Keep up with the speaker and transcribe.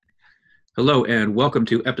Hello, and welcome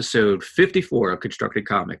to episode 54 of Constructed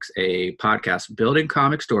Comics, a podcast building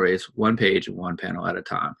comic stories one page and one panel at a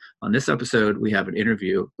time. On this episode, we have an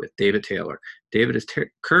interview with David Taylor. David is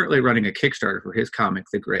currently running a Kickstarter for his comic,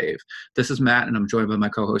 The Grave. This is Matt, and I'm joined by my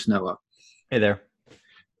co-host, Noah. Hey there.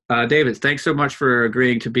 David, thanks so much for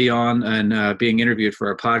agreeing to be on and being interviewed for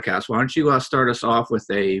our podcast. Why don't you start us off with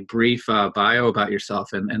a brief bio about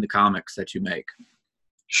yourself and the comics that you make?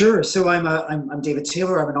 Sure. So I'm David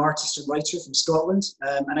Taylor. I'm an artist and writer from Scotland,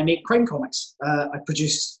 and I make crime comics. I've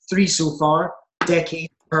produced 3 so far: Decade,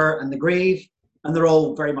 Her, and The Grave, and they're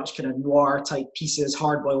all very much kind of noir type pieces,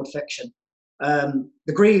 hard-boiled fiction.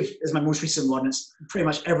 The Grave is my most recent one. It's pretty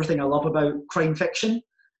much everything I love about crime fiction,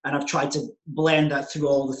 and I've tried to blend that through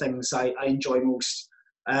all the things I enjoy most.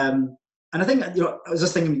 And I think, I was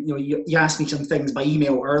just thinking, you asked me some things by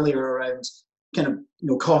email earlier around kind of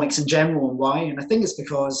comics in general and why, and I think it's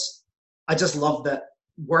because I just love that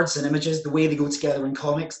words and images, the way they go together in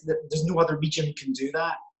comics, that there's no other medium can do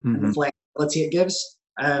that, and the flexibility it gives,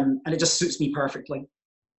 and it just suits me perfectly.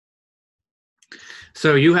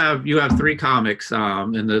 So you have 3 comics,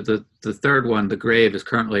 and the third one, The Grave, is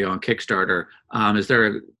currently on Kickstarter.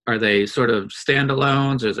 Are they sort of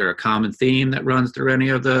standalones? Is there a common theme that runs through any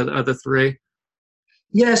of the other 3?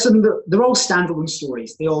 Yes, I mean, they're all standalone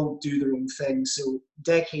stories. They all do their own thing. So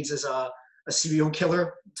Decades is a serial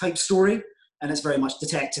killer type story, and it's very much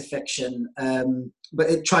detective fiction, but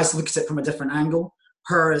it tries to look at it from a different angle.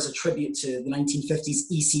 Her is a tribute to the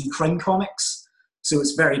 1950s EC crime comics, so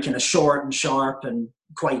it's very kind of short and sharp and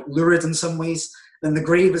quite lurid in some ways. Then The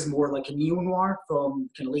Grave is more like a neo-noir from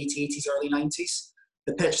kind of late 80s, early 90s.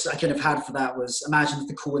 The pitch that I kind of had for that was, imagine if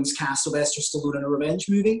the Coens cast Sylvester Stallone in a revenge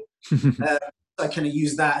movie. I kind of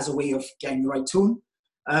use that as a way of getting the right tone.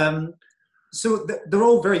 So they're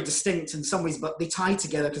all very distinct in some ways, but they tie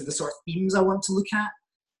together because the sort of themes I want to look at.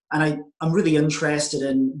 And I'm really interested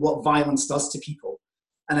in what violence does to people.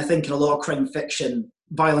 And I think in a lot of crime fiction,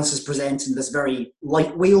 violence is presented in this very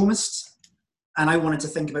light way almost. And I wanted to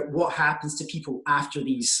think about what happens to people after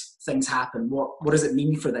these things happen. What does it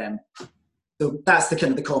mean for them? So that's the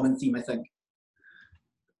kind of the common theme, I think.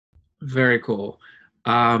 Very cool.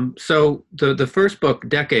 So the first book,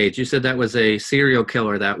 Decades, you said that was a serial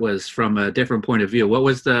killer that was from a different point of view. What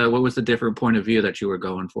was the different point of view that you were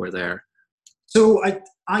going for there? So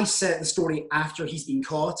I set the story after he's been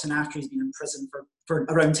caught and after he's been in prison for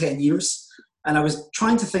around 10 years. And I was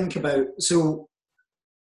trying to think about, so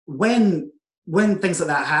when things like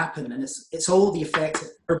that happen, and it's all the effect of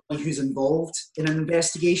everybody who's involved in an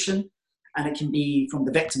investigation. And it can be from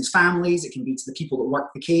the victims' families, it can be to the people that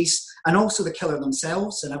work the case, and also the killer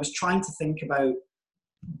themselves. And I was trying to think about,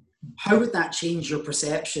 how would that change your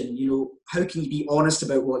perception? How can you be honest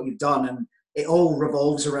about what you've done? And it all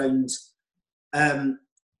revolves around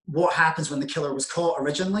what happens when the killer was caught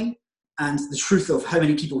originally, and the truth of how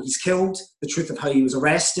many people he's killed, the truth of how he was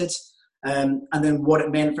arrested, and then what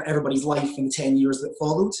it meant for everybody's life in the 10 years that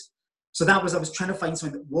followed. So I was trying to find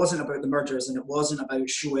something that wasn't about the murders, and it wasn't about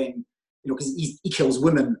showing, because he kills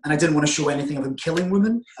women, and I didn't want to show anything of him killing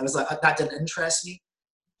women. I was like, that didn't interest me.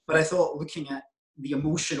 But I thought looking at the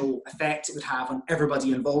emotional effect it would have on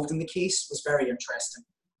everybody involved in the case was very interesting.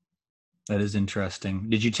 That is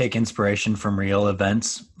interesting. Did you take inspiration from real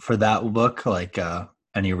events for that book? Like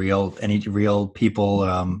any real people,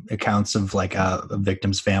 accounts of like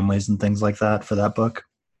victims' families and things like that for that book?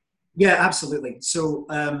 Yeah, absolutely. So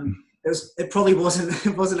it probably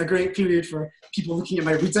wasn't a great period for people looking at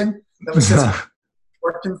my reading. That was just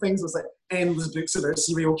working things. It was like endless books about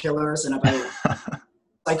serial killers and about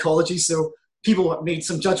psychology. So people made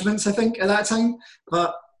some judgments, I think, at that time.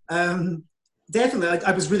 But definitely,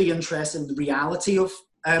 I was really interested in the reality of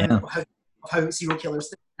how serial killers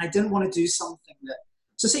think. I didn't want to do something that,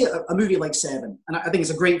 so say a movie like Seven, and I think it's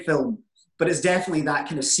a great film, but it's definitely that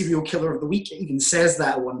kind of serial killer of the week. It even says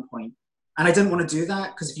that at one point. And I didn't want to do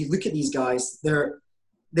that because if you look at these guys,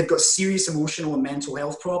 they've got serious emotional and mental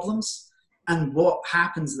health problems. And what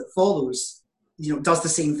happens that follows, does the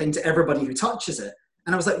same thing to everybody who touches it.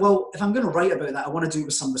 And I was like, well, if I'm going to write about that, I want to do it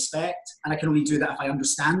with some respect. And I can only do that if I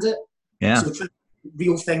understand it. Yeah. So trying to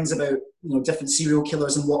real things about, different serial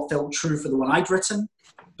killers and what felt true for the one I'd written,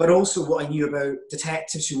 but also what I knew about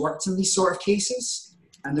detectives who worked in these sort of cases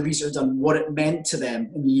and the research on what it meant to them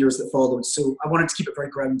in the years that followed. So I wanted to keep it very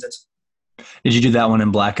grounded. Did you do that one in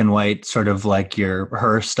black and white, sort of like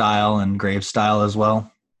her style and Grave style as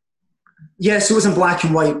well? Yes, it was in black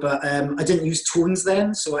and white, but I didn't use tones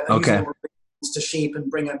then, so I used more tones to shape and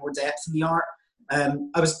bring out more depth in the art.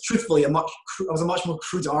 I was truthfully a much more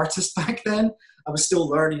crude artist back then. I was still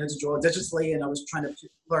learning how to draw digitally, and I was trying to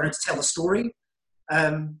learn how to tell a story.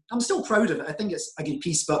 I'm still proud of it. I think it's a good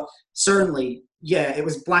piece, but certainly, yeah, it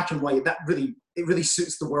was black and white. It really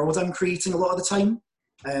suits the world I'm creating a lot of the time,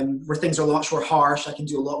 where things are a lot more harsh. I can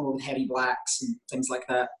do a lot more with heavy blacks and things like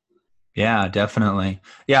that. Yeah, definitely.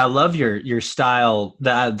 Yeah, I love your style.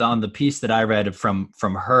 That on the piece that I read from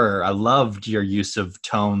her, I loved your use of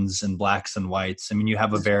tones and blacks and whites. I mean, you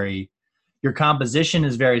have your composition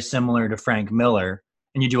is very similar to Frank Miller,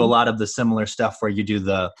 and you do a lot of the similar stuff where you do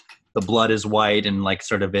the blood is white and like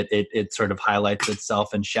sort of it sort of highlights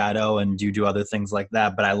itself in shadow, and you do other things like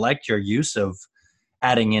that. But I liked your use of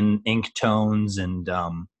adding in ink tones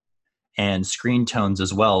and screen tones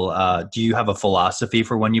as well. Do you have a philosophy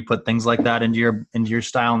for when you put things like that into your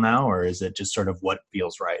style now, or is it just sort of what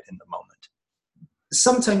feels right in the moment?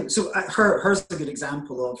 Sometimes, so hers a good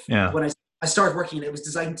example of Yeah. when I started working, and it was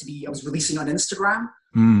designed to be, I was releasing on Instagram.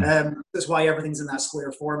 That's why everything's in that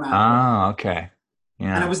square format. Ah, okay.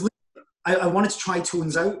 Yeah. And I wanted to try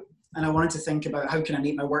tones out, and I wanted to think about how can I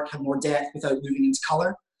make my work have more depth without moving into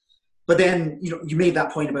color. But then, you made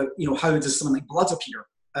that point about, how does something like blood appear?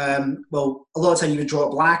 Well, a lot of time you would draw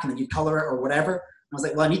it black and then you'd color it or whatever. And I was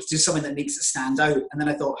like, well, I need to do something that makes it stand out. And then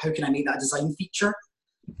I thought, how can I make that a design feature?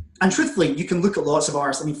 And truthfully, you can look at lots of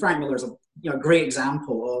artists. I mean, Frank Miller's a great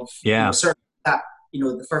example of certainly that,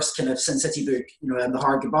 the first kind of Sin City book, and The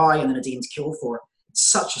Hard Goodbye, and then A Dame to Kill For.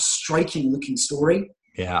 It's such a striking looking story.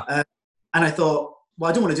 Yeah. And I thought, well,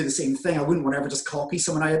 I don't want to do the same thing. I wouldn't want to ever just copy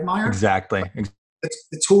someone I admire. Exactly.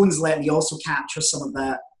 The tones let me also capture some of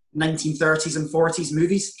that 1930s and 40s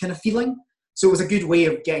movies kind of feeling. So it was a good way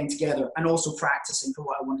of getting together and also practicing for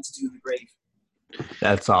what I wanted to do in the grave.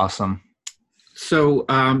 That's awesome. So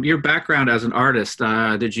your background as an artist,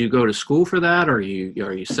 did you go to school for that, or are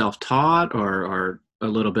you self-taught, or a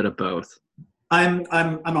little bit of both? I'm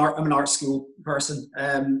an art school person.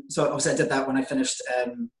 So obviously I did that when I finished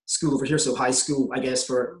school over here, so high school, I guess,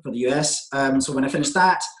 for the US. So when I finished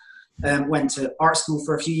that, went to art school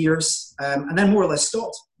for a few years, and then more or less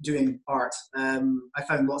stopped doing art. I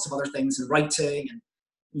found lots of other things in writing and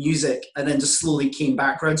music, and then just slowly came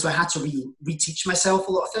back around. So I had to reteach myself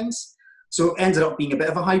a lot of things. So it ended up being a bit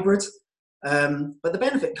of a hybrid. But the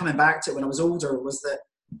benefit coming back to it when I was older was that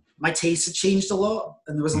my tastes had changed a lot,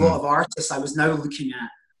 and there was a lot of artists I was now looking at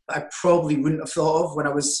that I probably wouldn't have thought of when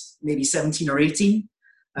I was maybe 17 or 18.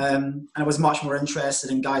 And I was much more interested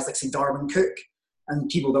in guys like, say, Darwin Cook, and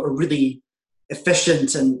people that were really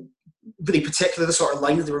efficient and really particular, the sort of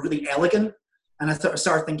lines, they were really elegant. And I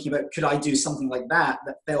started thinking about, could I do something like that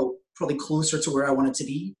felt probably closer to where I wanted to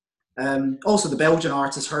be? Also, the Belgian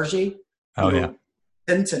artist Hergé.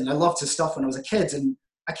 Tintin. I loved his stuff when I was a kid, and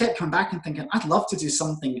I kept coming back and thinking, I'd love to do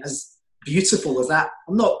something as beautiful as that.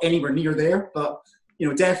 I'm not anywhere near there, but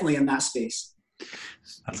definitely in that space.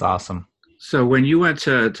 That's awesome. So when you went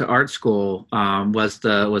to art school, was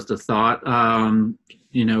the thought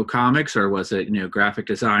comics, or was it graphic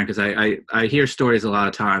design? Because I hear stories a lot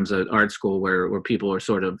of times at art school where people are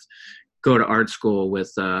sort of go to art school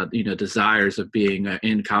with desires of being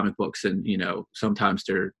in comic books, and sometimes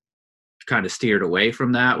they're kind of steered away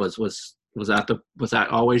from that. Was that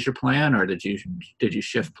always your plan, or did you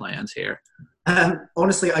shift plans here?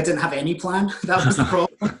 Honestly, I didn't have any plan. That was the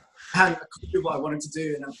problem. I hadn't a clue what I wanted to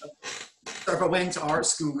do, and I went to art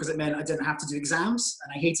school because it meant I didn't have to do exams,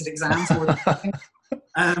 and I hated exams more than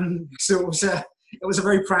anything. So it was a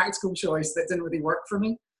very practical choice that didn't really work for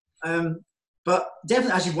me. But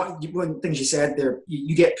definitely, as one things you said there,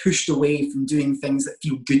 you get pushed away from doing things that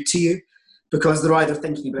feel good to you, because they're either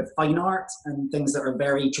thinking about fine art and things that are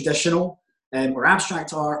very traditional, or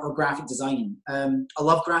abstract art, or graphic design. I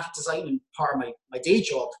love graphic design, and part of my day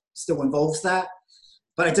job still involves that.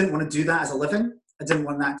 But I didn't want to do that as a living. I didn't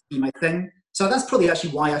want that to be my thing. So that's probably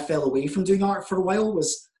actually why I fell away from doing art for a while,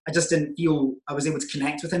 was I just didn't feel I was able to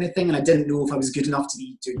connect with anything, and I didn't know if I was good enough to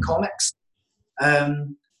be doing comics.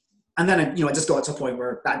 And then I just got to a point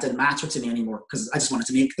where that didn't matter to me anymore, because I just wanted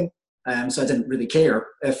to make them. So I didn't really care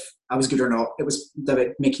if I was good or not. It was about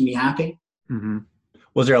making me happy. Mm-hmm.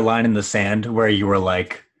 Was there a line in the sand where you were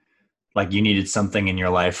like you needed something in your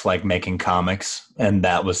life, like making comics, and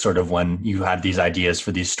that was sort of when you had these ideas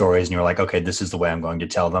for these stories, and you were like, okay, this is the way I'm going to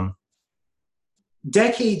tell them?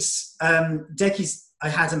 Decades I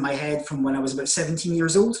had in my head from when I was about 17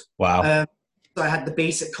 years old. Wow. So I had the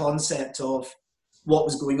basic concept of what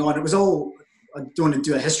was going on. It was all, I don't want to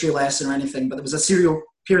do a history lesson or anything, but there was a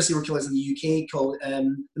pair of serial killers in the UK called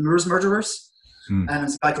the Moors Murderers. And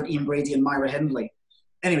it's a guy called Ian Brady and Myra Hindley.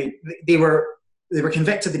 Anyway, they were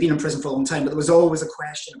convicted. They'd been in prison for a long time, but there was always a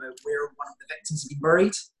question about where one of the victims had been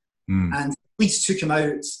buried. And police took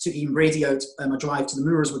Ian Brady out on a drive to the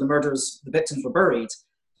moors where the victims were buried.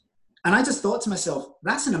 And I just thought to myself,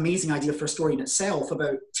 that's an amazing idea for a story in itself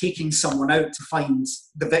about taking someone out to find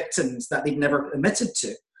the victims that they've never admitted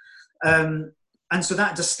to. And so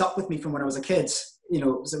that just stuck with me from when I was a kid,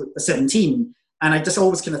 17. And I just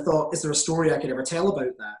always kind of thought, is there a story I could ever tell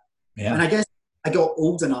about that? Yeah. And I guess I got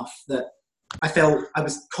old enough that I felt I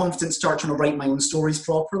was confident to start trying to write my own stories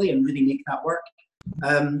properly and really make that work.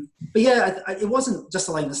 But yeah, it wasn't just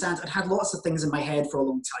a line in the sand. I'd had lots of things in my head for a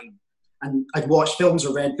long time. And I'd watched films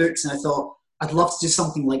or read books, and I thought, I'd love to do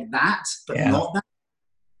something like that, but not that.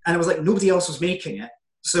 And it was like nobody else was making it.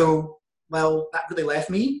 So, well, that really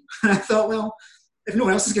left me. And I thought, well, if no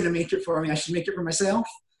one else is going to make it for me, I should make it for myself.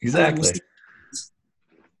 Exactly.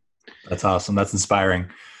 That's awesome. That's inspiring.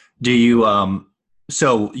 Do you,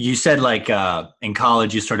 so you said like in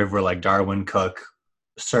college, you sort of were like Darwin Cook,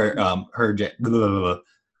 the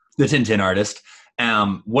Tintin artist.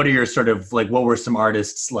 What are your sort of like, what were some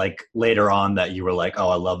artists like later on that you were like, oh,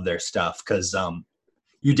 I love their stuff? Because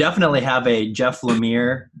you definitely have a Jeff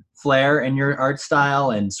Lemire flair in your art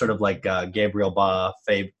style, and sort of like Gabriel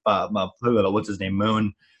what's his name?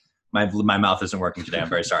 Moon. My mouth isn't working today. I'm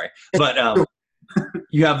very sorry. But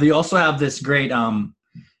you also have this great,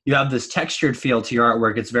 you have this textured feel to your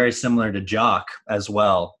artwork. It's very similar to Jock as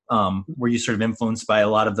well. Were you sort of influenced by a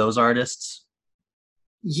lot of those artists?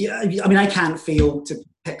 Yeah, I mean, I can't fail to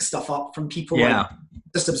pick stuff up from people. Yeah. I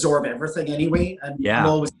just absorb everything anyway. And yeah. I'm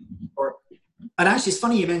always, and actually, it's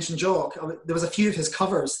funny you mentioned Jock. There was a few of his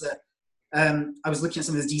covers that I was looking at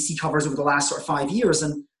some of his DC covers over the last sort of 5 years,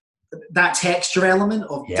 and that texture element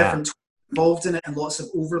of different involved in it and lots of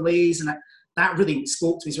overlays, and that really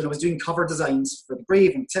spoke to me. So when I was doing cover designs for The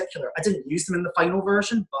Brave in particular, I didn't use them in the final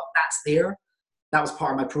version, but that's there. That was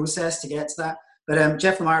part of my process to get to that. But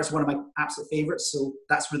Jeff Lemire is one of my absolute favorites, so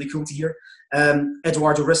that's really cool to hear.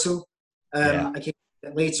 Eduardo Risso, I came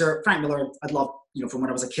later. Frank Miller, I'd love, from when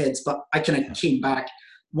I was a kid, but I kind of came back.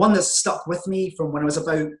 One that's stuck with me from when I was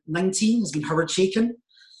about 19 has been Howard Chaykin.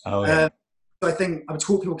 Oh, yeah. So I think I would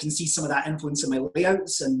hope people can see some of that influence in my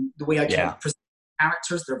layouts and the way I can present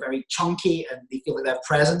characters. They're very chunky and they feel like they have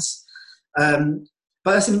presence.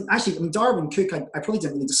 But actually, Darwin Cook, I probably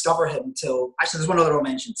didn't really discover him until, actually there's one other I'll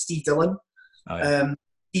mention, Steve Dillon. Oh, yeah.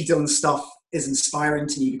 Steve Dillon's stuff is inspiring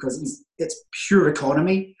to me because it's pure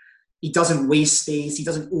economy. He doesn't waste space. He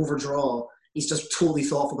doesn't overdraw. He's just totally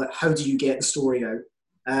thoughtful about how do you get the story out.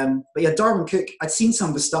 But yeah, Darwin Cook, I'd seen some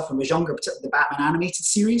of his stuff when I was younger, particularly the Batman animated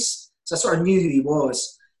series. So I sort of knew who he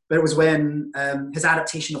was. But it was when his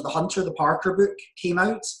adaptation of The Hunter, the Parker book, came out.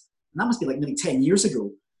 And that must be like nearly 10 years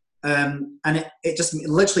ago. And it just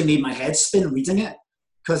literally made my head spin reading it,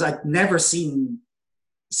 because I'd never seen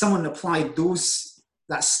someone apply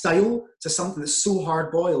that style to something that's so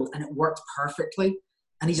hard-boiled, and it worked perfectly.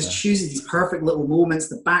 And he just chooses these perfect little moments.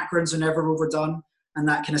 The backgrounds are never overdone, and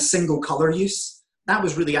that kind of single color use. That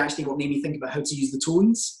was really actually what made me think about how to use the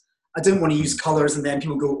tones. I didn't want to use colors and then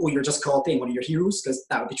people go, oh, you're just copying one of your heroes, because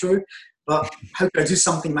that would be true. But how could I do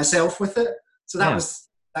something myself with it? So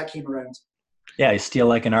that came around. Yeah, you steal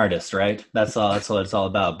like an artist, right? That's what it's all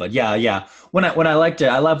about. But yeah. When I liked it,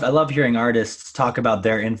 I love hearing artists talk about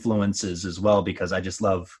their influences as well, because I just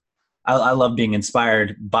love being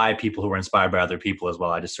inspired by people who are inspired by other people as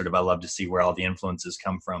well. I love to see where all the influences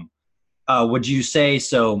come from. Would you say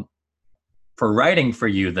so for writing for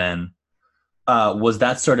you then, was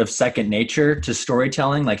that sort of second nature to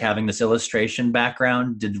storytelling, like having this illustration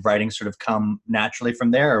background? Did writing sort of come naturally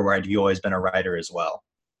from there, or have you always been a writer as well?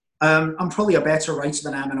 I'm probably a better writer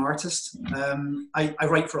than I'm an artist. I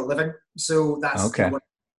write for a living, so that's one of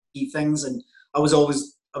the key things. And I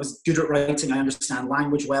was good at writing. I understand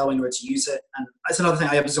language well. I know how to use it, and that's another thing.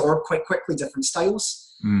 I absorb quite quickly different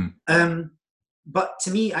styles. But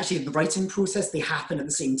to me, actually, the writing process, they happen at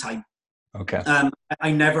the same time. Okay.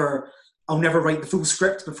 I'll never write the full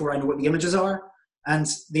script before I know what the images are, and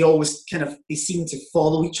they always they seem to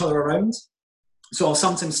follow each other around. So I'll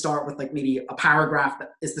sometimes start with like maybe a paragraph that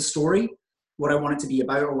is the story, what I want it to be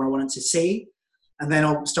about or what I want it to say. And then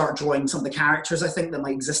I'll start drawing some of the characters I think that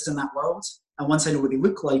might exist in that world. And once I know what they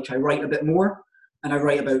look like, I write a bit more, and I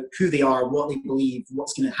write about who they are, what they believe,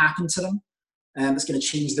 what's going to happen to them. It's going to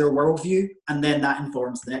change their worldview. And then that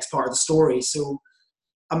informs the next part of the story. So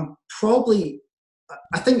I'm probably,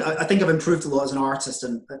 I think I've improved a lot as an artist,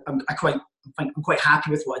 and I'm quite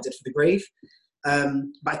happy with what I did for The Grave.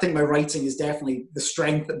 But I think my writing is definitely the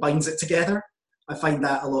strength that binds it together. I find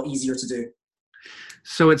that a lot easier to do.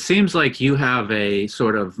 So it seems like you have a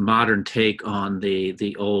sort of modern take on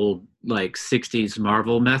the old like 60s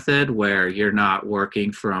Marvel method, where you're not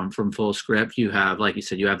working from full script. You have, like you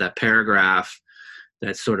said, you have that paragraph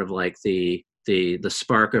that's sort of like the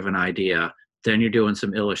spark of an idea, then you're doing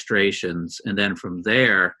some illustrations, and then from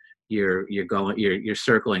there you're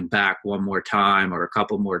circling back one more time or a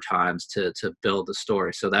couple more times to build the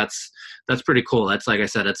story. So that's pretty cool. That's, like I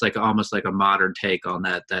said, it's like almost like a modern take on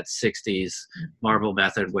that 60s Marvel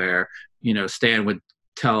method where, Stan would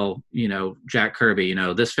tell, Jack Kirby,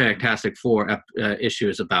 this Fantastic Four issue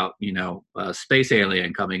is about, a space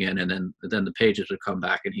alien coming in, and then the pages would come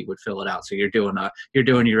back and he would fill it out. So you're doing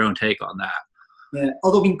your own take on that. Yeah,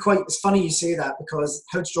 although it's funny you say that, because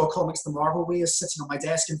How to Draw Comics the Marvel Way is sitting on my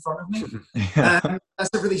desk in front of me. That's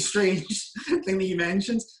a really strange thing that you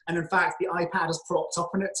mentioned. And in fact, the iPad is propped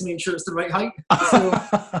up on it to make sure it's the right height.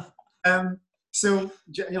 So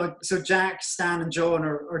Jack, Stan, and John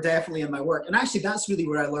are definitely in my work. And actually, that's really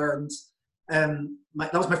where I learned. That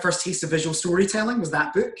was my first taste of visual storytelling, was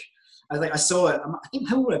that book. I saw it. I think,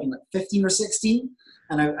 how old would I have been, like 15 or 16?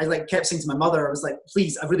 And I kept saying to my mother, I was like,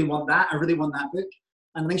 please, I really want that. I really want that book.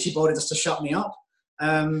 And I think she bought it just to shut me up.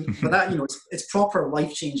 But that, it's proper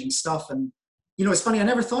life-changing stuff. And, it's funny, I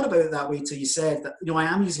never thought about it that way till you said that, I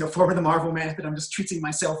am using a form of the Marvel method. I'm just treating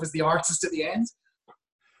myself as the artist at the end.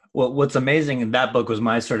 Well, what's amazing in that book was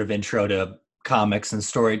my sort of intro to comics and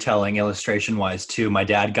storytelling, illustration-wise, too. My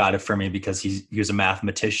dad got it for me because he was a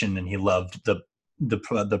mathematician and he loved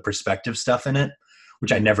the perspective stuff in it,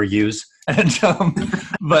 which I never use. And,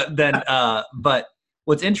 but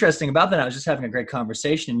what's interesting about that, I was just having a great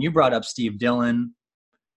conversation, and you brought up Steve Dillon,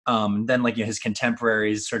 then his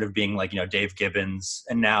contemporaries sort of being like, Dave Gibbons,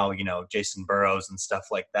 and now, Jason Burrows and stuff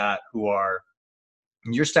like that, who are,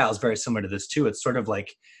 your style is very similar to this too. It's sort of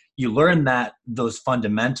like you learn those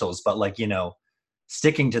fundamentals, but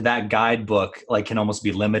sticking to that guidebook, can almost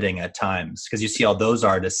be limiting at times, because you see all those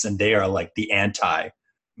artists and they are like the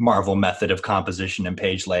anti-Marvel method of composition and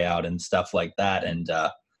page layout and stuff like that. And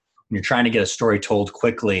when you're trying to get a story told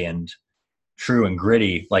quickly and true and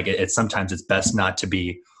gritty, it's sometimes it's best not to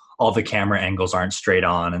be, all the camera angles aren't straight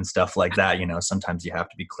on and stuff like that. Sometimes you have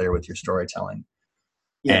to be clear with your storytelling.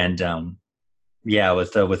 Yeah. And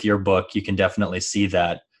with your book, you can definitely see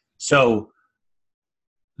that. So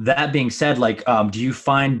that being said, do you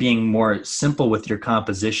find being more simple with your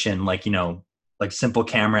composition, like simple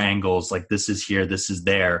camera angles, like this is here, this is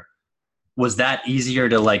there? Was that easier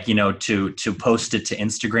to to post it to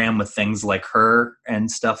Instagram with things like her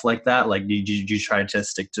and stuff like that? Did you try to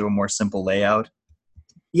stick to a more simple layout?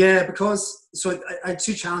 Yeah, because I had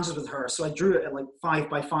two challenges with her. So I drew it at 5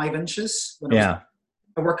 by 5 inches. I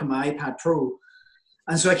work on my iPad Pro.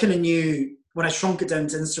 And so I kind of knew when I shrunk it down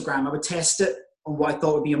to Instagram, I would test it on what I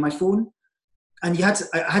thought would be on my phone. And I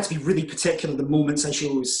had to be really particular the moments I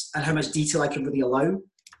chose and how much detail I could really allow.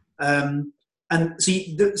 And so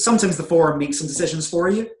sometimes the forum makes some decisions for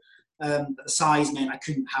you. The size meant I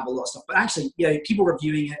couldn't have a lot of stuff. But actually, people were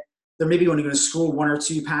viewing it. They're maybe only going to scroll 1 or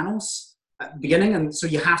 2 panels at the beginning. And so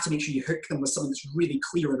you have to make sure you hook them with something that's really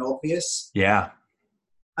clear and obvious. Yeah.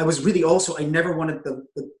 I was really I never wanted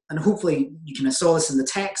and hopefully you can saw this in the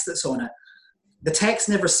text that's on it. The text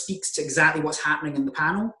never speaks to exactly what's happening in the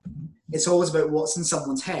panel. It's always about what's in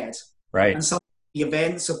someone's head. Right. And some of the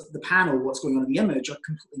events of the panel, what's going on in the image, are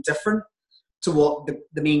completely different to what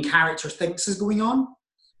the main character thinks is going on.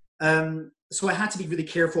 So I had to be really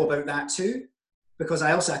careful about that too, because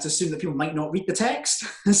I also had to assume that people might not read the text.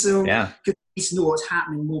 So could at least know what's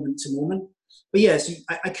happening moment to moment. But yes,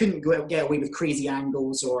 I couldn't get away with crazy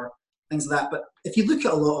angles or things like that. But if you look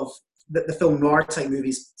at a lot of the film noir type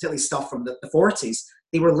movies, particularly stuff from the 40s,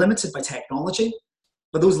 they were limited by technology.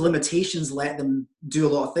 But those limitations let them do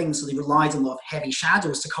a lot of things. So they relied on a lot of heavy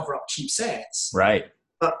shadows to cover up cheap sets. Right.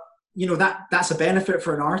 But, that's a benefit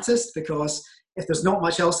for an artist, because if there's not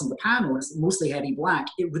much else in the panel, it's mostly heavy black,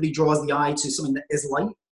 it really draws the eye to something that is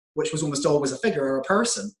light, which was almost always a figure or a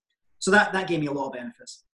person. So that gave me a lot of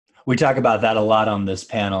benefits. We talk about that a lot on this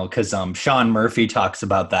panel because Sean Murphy talks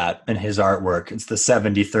about that in his artwork. It's the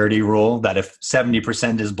 70-30 rule, that if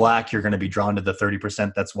 70% is black, you're going to be drawn to the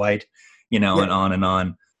 30% that's white, and on and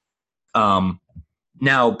on.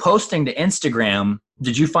 Now, posting to Instagram,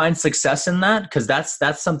 did you find success in that? Because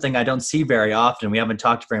that's something I don't see very often. We haven't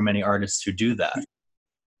talked to very many artists who do that.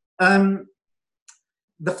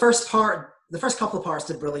 The first couple of parts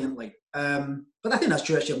did brilliantly. But I think that's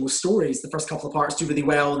true actually of most stories. The first couple of parts do really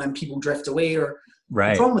well and then people drift away.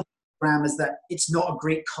 Right. The problem with Instagram is that it's not a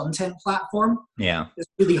great content platform. Yeah. It's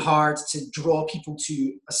really hard to draw people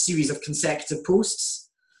to a series of consecutive posts,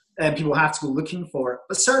 and people have to go looking for it.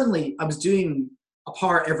 But certainly I was doing a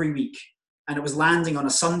part every week and it was landing on a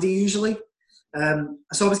Sunday usually.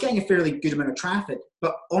 So I was getting a fairly good amount of traffic.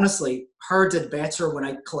 But honestly, her did better when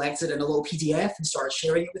I collected it in a little PDF and started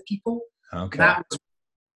sharing it with people. Okay. That was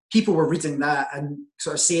people were reading that and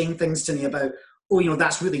sort of saying things to me about, oh, you know,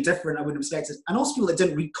 that's really different. I wouldn't expect it. And also people that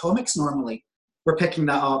didn't read comics normally were picking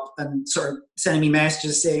that up and sort of sending me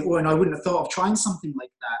messages saying, oh, and I wouldn't have thought of trying something like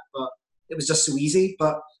that, but it was just so easy.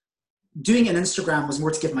 But doing it on Instagram was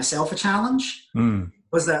more to give myself a challenge.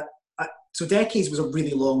 Was that, so Decades was a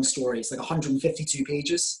really long story. It's like 152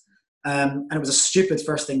 pages. And it was a stupid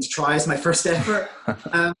first thing to try as my first effort.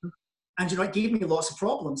 And, you know, it gave me lots of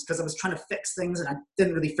problems because I was trying to fix things and I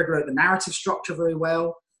didn't really figure out the narrative structure very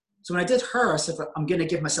well. So when I did her, I said, I'm going to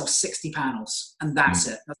give myself 60 panels and that's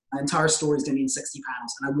it. My entire story is going to be in 60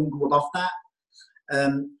 panels and I won't go above that.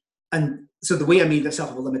 And so the way I made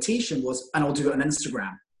myself a limitation was, and I'll do it on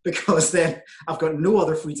Instagram because then I've got no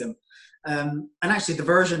other freedom. And actually the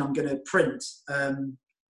version I'm going to print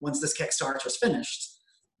once this Kickstarter is finished,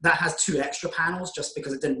 that has 2 extra panels just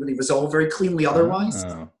because it didn't really resolve very cleanly otherwise.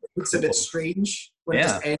 It looks a bit strange when it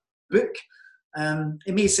just ends the book.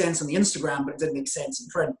 It made sense on the Instagram, but it didn't make sense in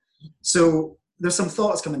print. So there's some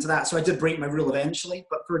thoughts coming to that. So I did break my rule eventually,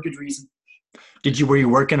 but for a good reason. Were you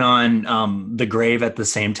working on The Grave at the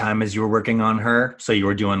same time as you were working on her? So you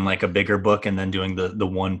were doing like a bigger book and then doing the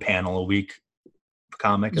 1 panel a week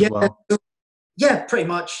comic as well? Yeah, pretty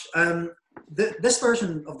much. This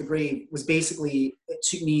version of The Grave was basically, it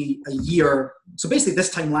took me a year. So basically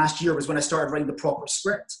this time last year was when I started writing the proper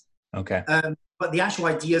script. Okay. But the actual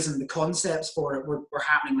ideas and the concepts for it were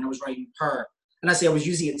happening when I was writing her. And I was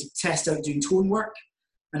using it to test out doing tone work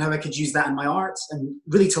and how I could use that in my art and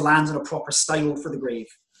really to land on a proper style for The Grave.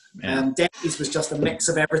 Decades was just a mix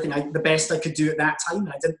of everything, the best I could do at that time. And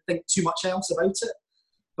I didn't think too much else about it.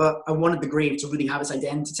 But I wanted The Grave to really have its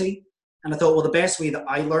identity. And I thought, well, the best way that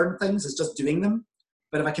I learn things is just doing them.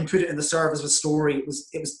 But if I can put it in the service of a story, it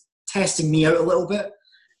was testing me out a little bit.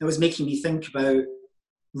 It was making me think about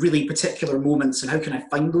really particular moments and how can I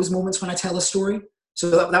find those moments when I tell a story. So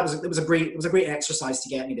it was a great exercise to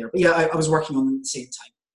get me there. But yeah, I was working on it at the same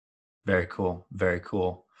time. Very cool. Very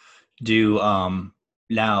cool.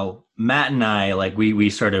 Now Matt and I, like we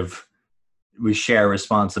share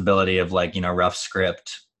responsibility of like, you know, rough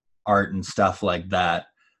script, art and stuff like that.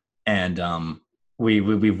 And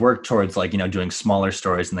we've worked towards like, you know, doing smaller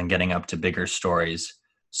stories and then getting up to bigger stories.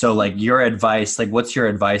 So like your advice, like what's your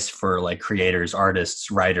advice for like creators, artists,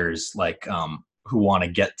 writers, like who want to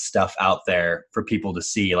get stuff out there for people to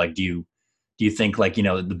see? Like, do you think like, you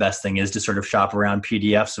know, the best thing is to sort of shop around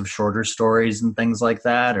PDFs of shorter stories and things like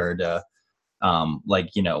that? Or to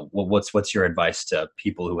like, you know, what's your advice to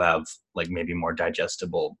people who have like maybe more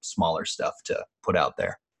digestible, smaller stuff to put out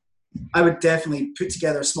there? I would definitely put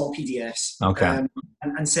together small PDFs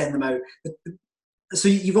and send them out. So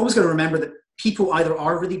you've always got to remember that people either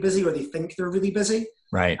are really busy or they think they're really busy.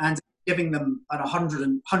 Right. And giving them an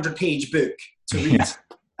 100-page book to read,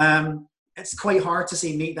 it's quite hard to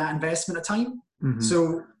say make that investment of time. Mm-hmm.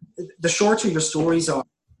 So the shorter your stories are,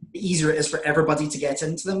 the easier it is for everybody to get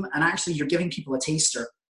into them. And actually you're giving people a taster.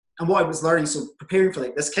 And what I was learning, so preparing for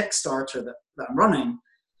like this Kickstarter that I'm running,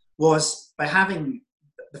 was by having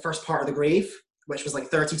the first part of The Grave, which was like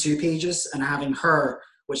 32 pages, and having her,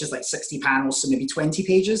 which is like 60 panels, so maybe 20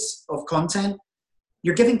 pages of content,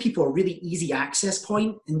 you're giving people a really easy access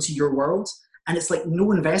point into your world. And it's like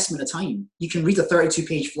no investment of time. You can read a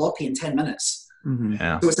 32-page floppy in 10 minutes. Mm-hmm.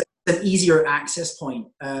 Yeah. So it's like an easier access point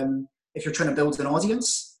if you're trying to build an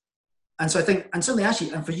audience. And so I think, and certainly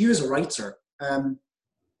actually, and for you as a writer,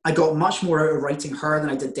 I got much more out of writing her than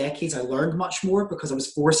I did Decades. I learned much more because I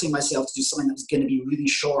was forcing myself to do something that was going to be really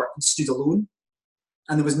short and stood alone.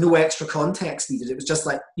 And there was no extra context needed. It was just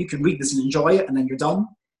like, you can read this and enjoy it and then you're done.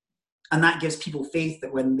 And that gives people faith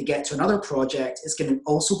that when they get to another project, it's going to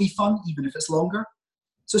also be fun, even if it's longer.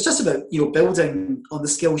 So it's just about, you know, building on the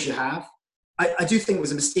skills you have. I do think it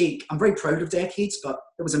was a mistake. I'm very proud of Decades, but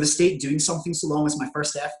it was a mistake doing something so long as my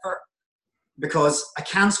first effort, because I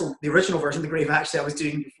cancelled the original version of The Grave actually I was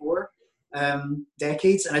doing before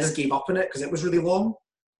Decades, and I just gave up on it because it was really long.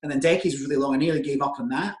 And then Decades was really long. I nearly gave up on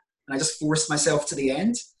that, and I just forced myself to the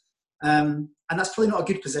end. And that's probably not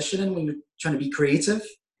a good position when you're trying to be creative.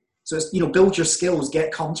 So it's, you know, build your skills,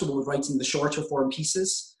 get comfortable with writing the shorter form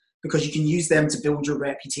pieces, because you can use them to build your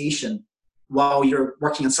reputation while you're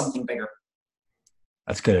working on something bigger.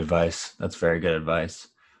 That's good advice. That's very good advice.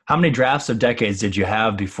 How many drafts of Decades did you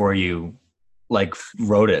have before you like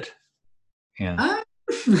wrote it? Yeah.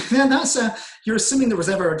 Yeah, that's you're assuming there was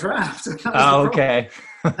ever a draft. Oh, okay.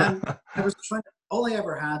 I was trying. All I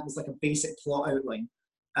ever had was like a basic plot outline,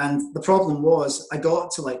 and the problem was I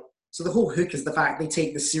got to like. So the whole hook is the fact they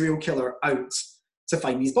take the serial killer out to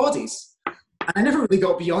find these bodies, and I never really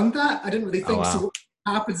got beyond that. I didn't really think, so what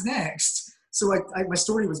happens next? So my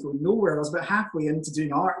story was going nowhere. I was about halfway into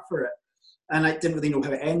doing art for it, and I didn't really know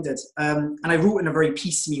how it ended. And I wrote in a very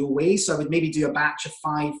piecemeal way, so I would maybe do a batch of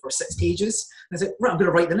 5 or 6 pages. And I said, right, I'm going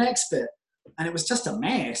to write the next bit. And it was just a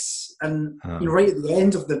mess. And right at the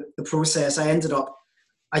end of the process, I ended up,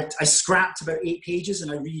 I scrapped about 8 pages,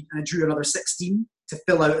 and I drew another 16 to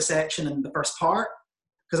fill out a section in the first part,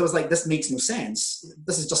 because I was like, this makes no sense.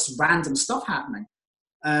 This is just random stuff happening.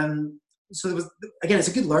 So there was, again, it's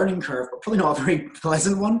a good learning curve, but probably not a very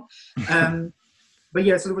pleasant one. But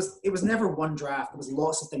yeah, so it was never one draft. There was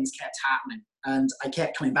lots of things kept happening, and I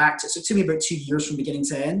kept coming back to it. So it took me about 2 years from beginning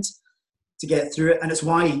to end to get through it. And it's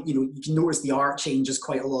why, you can notice the art changes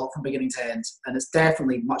quite a lot from beginning to end, and it's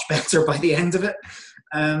definitely much better by the end of it.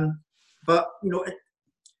 But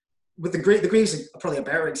with the Graves is probably a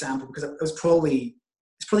better example, because it's probably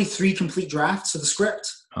 3 complete drafts of the script.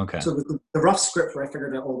 Okay. So the rough script, where I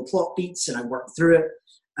figured out all the plot beats and I worked through it,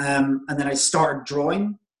 and then I started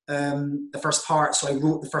drawing the first part. So I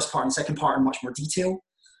wrote the first part and the second part in much more detail.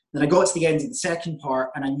 Then I got to the end of the second part,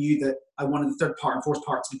 and I knew that I wanted the third part and fourth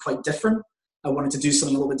part to be quite different. I wanted to do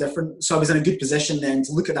something a little bit different. So I was in a good position then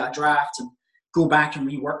to look at that draft and go back and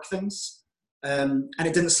rework things. And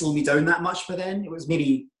it didn't slow me down that much by then.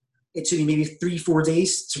 It took me maybe 3-4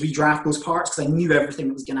 days to redraft those parts, because I knew everything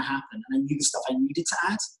that was going to happen, and I knew the stuff I needed to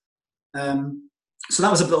add. So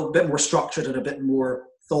that was a bit more structured and a bit more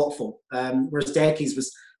thoughtful. Whereas Decades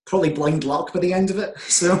was probably blind luck by the end of it.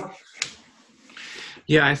 So.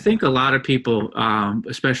 Yeah, I think a lot of people,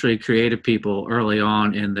 especially creative people, early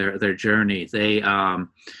on in their journey, they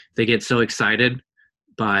get so excited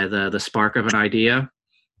by the spark of an idea,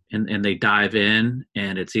 and they dive in,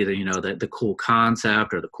 and it's either the cool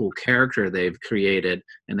concept or the cool character they've created,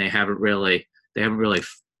 and they haven't really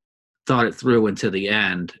thought it through into the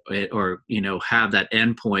end, or have that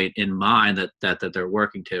end point in mind that they're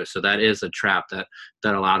working to. So that is a trap that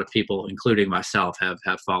a lot of people, including myself, have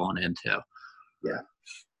fallen into. Yeah.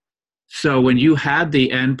 So when you had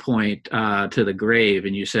the end point to the Grave,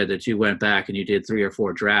 and you said that you went back and you did 3 or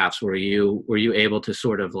 4 drafts, were you able to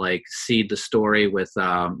sort of like seed the story with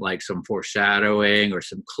like some foreshadowing or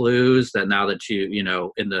some clues that now that you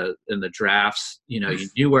in the drafts you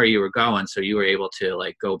knew where you were going, so you were able to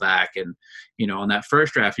like go back and on that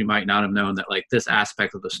first draft you might not have known that like this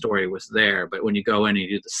aspect of the story was there, but when you go in and you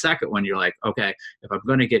do the second one, you're like, okay, if I'm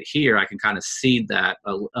going to get here, I can kind of seed that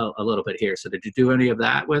a little bit here. So did you do any of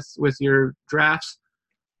that with your drafts?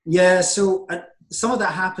 Yeah, so some of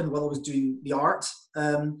that happened while I was doing the art.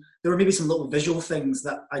 There were maybe some little visual things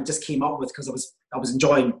that I just came up with because I was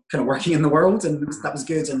enjoying kind of working in the world, and that was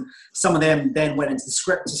good. And some of them then went into the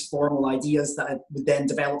script as formal ideas that I would then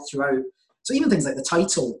develop throughout. So even things like the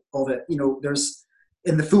title of it, there's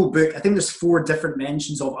in the full book, I think there's 4 different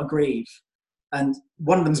mentions of a grave, and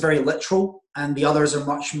one of them is very literal, and the others are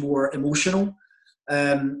much more emotional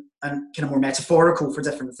and kind of more metaphorical for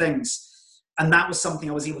different things. And that was something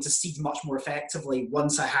I was able to seed much more effectively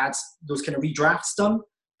once I had those kind of redrafts done,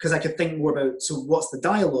 because I could think more about, so what's the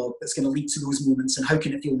dialogue that's going to lead to those moments, and how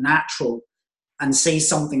can it feel natural and say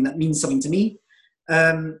something that means something to me.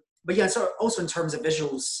 But yeah, so also in terms of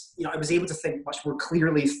visuals, I was able to think much more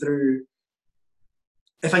clearly through,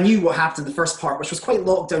 if I knew what happened in the first part, which was quite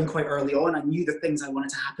locked down quite early on, I knew the things I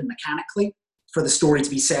wanted to happen mechanically for the story to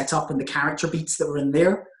be set up and the character beats that were in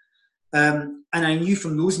there. And I knew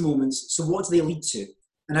from those moments, so what do they lead to?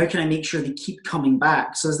 And how can I make sure they keep coming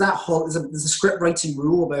back? So there's a script writing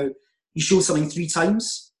rule about you show something 3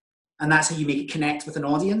 times, and that's how you make it connect with an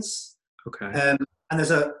audience. Okay. And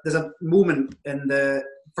there's a moment in the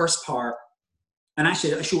first part, and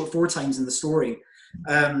actually I show it 4 times in the story.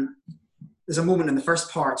 There's a moment in the first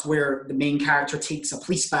part where the main character takes a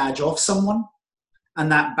police badge off someone, and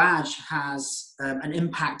that badge has an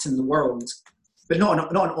impact in the world, but not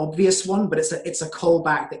an obvious one, but it's a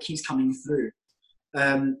callback that keeps coming through.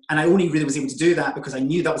 And I only really was able to do that because I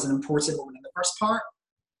knew that was an important moment in the first part.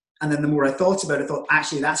 And then the more I thought about it, I thought,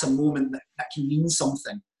 actually, that's a moment that can mean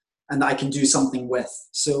something and that I can do something with.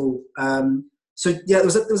 So yeah, there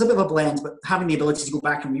was a bit of a blend, but having the ability to go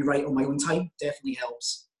back and rewrite on my own time definitely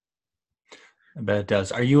helps. I bet it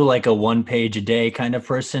does. Are you like a 1 page a day kind of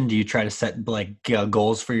person? Do you try to set like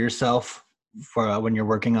goals for yourself for when you're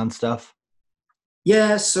working on stuff?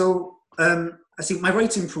 Yeah, so I see my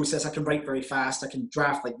writing process, I can write very fast. I can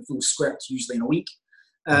draft like the full script usually in a week.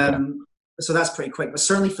 So that's pretty quick. But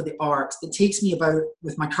certainly for the art, it takes me about,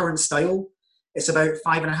 with my current style, it's about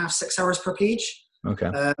 5.5, 6 hours per page.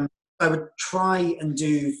 Okay. I would try and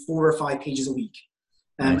do 4 or 5 pages a week,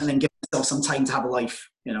 nice. And then give myself some time to have a life,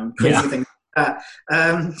 crazy things like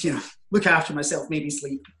that. Look after myself, maybe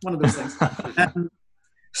sleep, one of those things.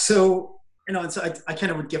 So And so I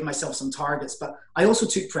kind of would give myself some targets, but I also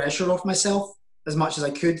took pressure off myself as much as I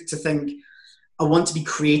could to think I want to be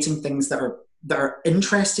creating things that are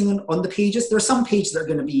interesting on the pages. There are some pages that are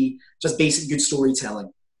going to be just basic good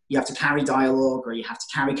storytelling. You have to carry dialogue or you have to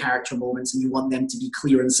carry character moments, and you want them to be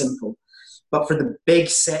clear and simple. But for the big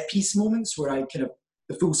set piece moments where I kind of,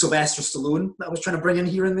 the full Sylvester Stallone that I was trying to bring in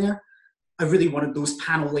here and there, I really wanted those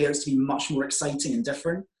panel layouts to be much more exciting and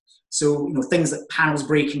different. So, things like panels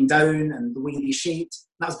breaking down and the way they shaped,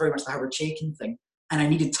 that was very much the Howard Chaykin thing. And I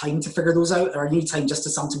needed time to figure those out, or I needed time just to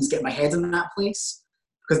sometimes get my head in that place.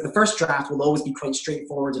 Because the first draft will always be quite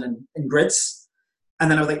straightforward and in grids. And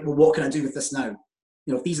then I was like, well, what can I do with this now?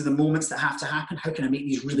 If these are the moments that have to happen, how can I make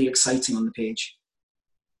these really exciting on the page?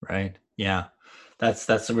 Right. Yeah.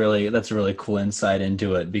 That's a really cool insight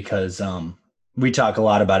into it, because we talk a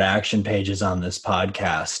lot about action pages on this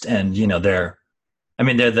podcast, and they're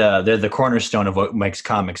the cornerstone of what makes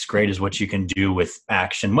comics great, is what you can do with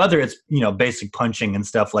action, whether it's basic punching and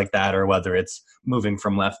stuff like that, or whether it's moving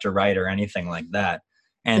from left to right or anything like that.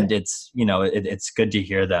 And it's it's good to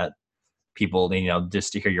hear that people,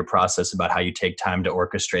 just to hear your process about how you take time to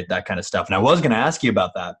orchestrate that kind of stuff. And I was going to ask you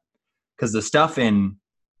about that, because the stuff in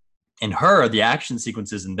Her, the action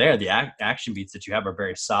sequences in there, the action beats that you have are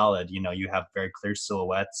very solid. You have very clear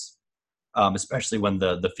silhouettes, especially when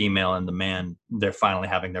the female and the man, they're finally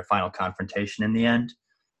having their final confrontation in the end.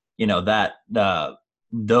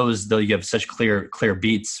 Those, though, you have such clear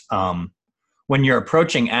beats. When you're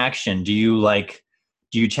approaching action, do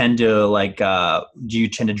you tend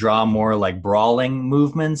to draw more like brawling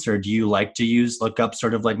movements, or do you like to look up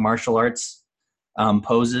sort of like martial arts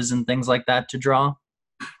poses and things like that to draw?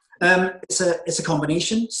 It's a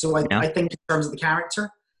combination. So I think in terms of the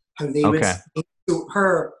character, how they would.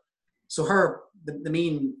 So the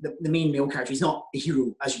main male character, he's not a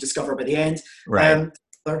hero, as you discover by the end. Right.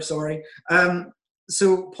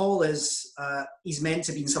 So Paul is he's meant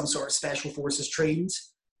to be in some sort of special forces trained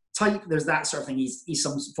type. There's that sort of thing. He's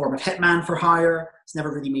some form of hitman for hire. It's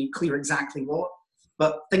never really made clear exactly what.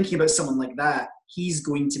 But thinking about someone like that, he's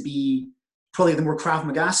going to be probably the more Krav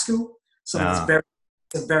Maga school. Someone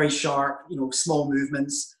that's very sharp, small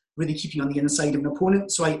movements, really keeping on the inside of an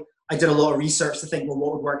opponent. So I did a lot of research to think, well,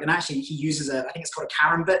 what would work? And actually, he uses I think it's called a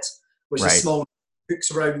karambit, which is small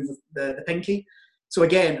hooks around the pinky. So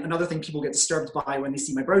again, another thing people get disturbed by when they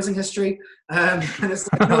see my browsing history. And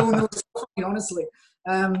it's like, no, it's not funny, honestly.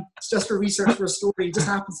 It's just for research for a story. It just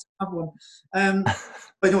happens to have one.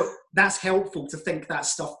 But that's helpful to think that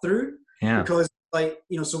stuff through. Yeah. Because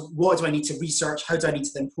so what do I need to research? How do I need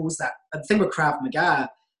to then pose that? And the thing with Krav Maga,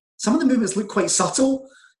 some of the movements look quite subtle.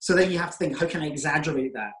 So then you have to think, how can I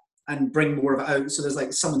exaggerate that and bring more of it out? So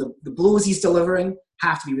there's some of the blows he's delivering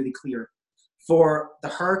have to be really clear. For the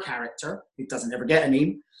Her character, who doesn't ever get a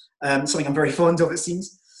name, something I'm very fond of, it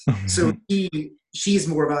seems. So she's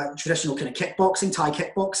more of a traditional kind of kickboxing, Thai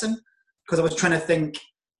kickboxing, because I was trying to think,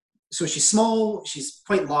 so she's small, she's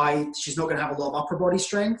quite light, she's not going to have a lot of upper body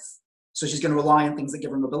strength, so she's going to rely on things that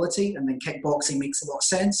give her mobility, and then kickboxing makes a lot of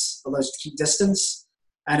sense, allows you to keep distance,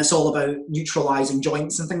 and it's all about neutralizing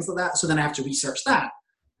joints and things like that. So then I have to research that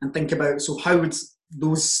and think about, so how would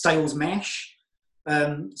those styles mesh?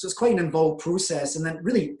 So it's quite an involved process, and then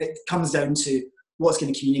really it comes down to what's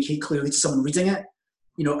going to communicate clearly to someone reading it.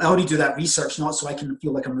 I already do that research not so I can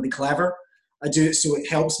feel like I'm really clever. I do it so it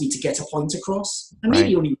helps me to get a point across. And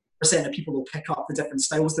maybe only 1% of people will pick up the different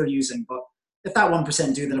styles they're using, but if that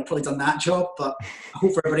 1% do, then I've probably done that job. But I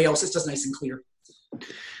hope for everybody else it's just nice and clear.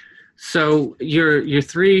 So your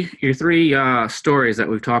three stories that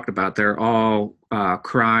we've talked about, they're all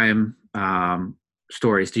crime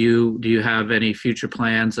stories. Do you have any future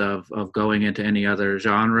plans of going into any other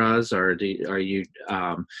genres, or are you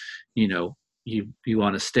you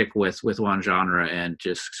want to stick with one genre and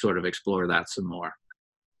just sort of explore that some more?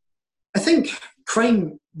 I think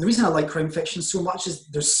the reason I like crime fiction so much is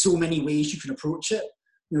there's so many ways you can approach it.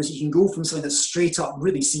 So you can go from something that's straight up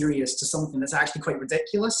really serious to something that's actually quite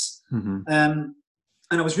ridiculous. Mm-hmm. And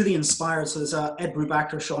I was really inspired. So there's a Ed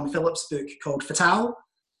Brubaker, Sean Phillips book called Fatale,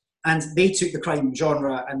 and they took the crime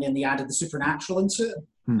genre and then they added the supernatural into it,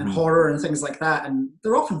 and horror and things like that. And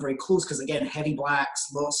they're often very close because, again, heavy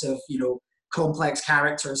blacks, lots of complex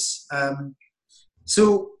characters.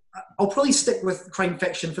 So I'll probably stick with crime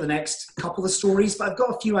fiction for the next couple of stories, but I've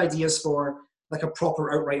got a few ideas for like a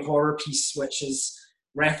proper outright horror piece, which is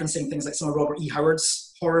referencing things like some of Robert E.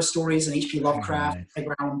 Howard's horror stories and H.P. Lovecraft,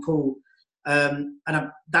 Edgar Allan Poe.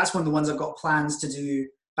 That's one of the ones I've got plans to do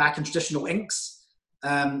back in traditional inks,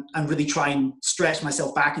 and really try and stretch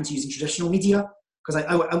myself back into using traditional media, because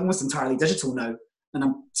I'm almost entirely digital now. And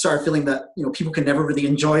I'm started feeling that, people can never really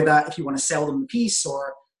enjoy that if you want to sell them the piece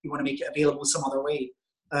or you want to make it available some other way.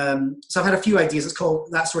 So I've had a few ideas.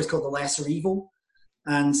 That story's called The Lesser Evil.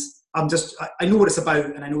 And I know what it's about,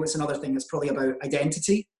 and I know it's another thing that's probably about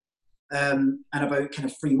identity, and about kind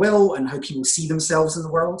of free will and how people see themselves in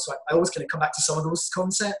the world. So I always kind of come back to some of those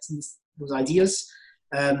concepts and those ideas.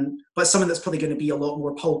 But something that's probably going to be a lot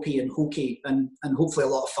more pulpy and hokey and hopefully a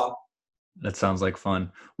lot of fun. That sounds like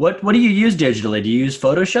fun. What do you use digitally? Do you use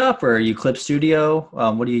Photoshop or are you Clip Studio?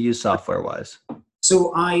 What do you use software wise?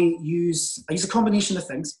 So I use a combination of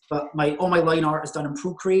things, but all my line art is done in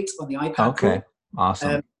Procreate on the iPad. Okay, Pro.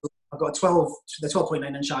 Awesome. I've got the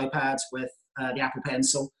 12.9 inch iPad with the Apple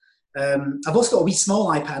Pencil. I've also got a wee small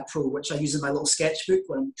iPad Pro, which I use in my little sketchbook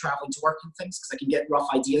when I'm traveling to work and things, because I can get rough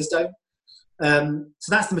ideas down. So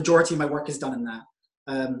that's the majority of my work is done in that.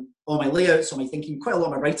 All my layouts, all my thinking, quite a lot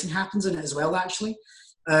of my writing happens in it as well, actually.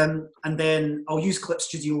 And then I'll use Clip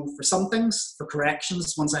Studio for some things, for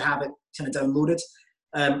corrections, once I have it kind of downloaded.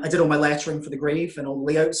 I did all my lettering for the grave and all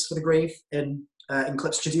the layouts for the grave in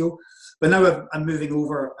Clip Studio. But now I'm moving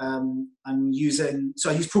over. I use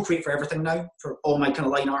Procreate for everything now, for all my kind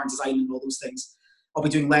of line art and design and all those things. I'll be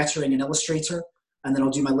doing lettering in Illustrator, and then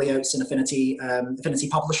I'll do my layouts in Affinity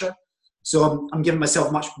Publisher. So I'm giving myself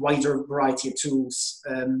a much wider variety of tools.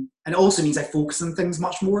 And it also means I focus on things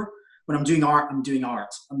much more. When I'm doing art, I'm doing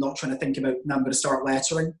art. I'm not trying to think about, now I'm going to start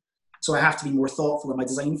lettering. So I have to be more thoughtful in my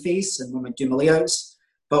design phase and when I do my layouts.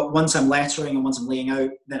 But once I'm lettering and once I'm laying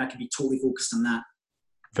out, then I can be totally focused on that.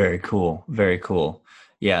 Very cool. Very cool.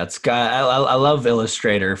 Yeah, I love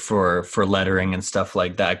Illustrator for lettering and stuff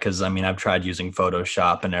like that, because I've tried using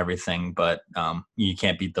Photoshop and everything, but you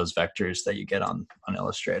can't beat those vectors that you get on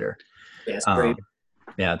Illustrator. Yeah, it's great.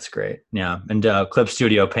 Yeah, it's great. Yeah, and Clip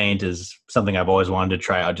Studio Paint is something I've always wanted to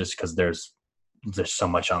try out, just because there's so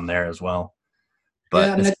much on there as well.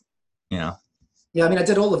 But I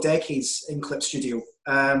did all of Decades in Clip Studio.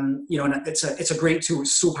 And it's a great tool.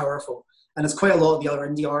 It's so powerful. And it's quite a lot of the other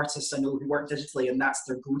indie artists I know who work digitally, and that's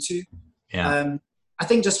their go-to. Yeah. I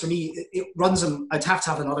think just for me, it runs them. I'd have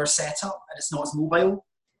to have another setup, and it's not as mobile.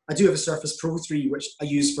 I do have a Surface Pro 3, which I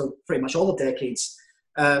use for pretty much all of Decades.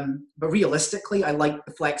 But realistically, I like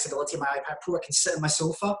the flexibility of my iPad Pro. I can sit on my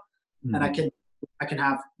sofa, and I can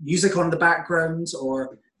have music on in the background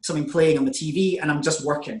or something playing on the TV, and I'm just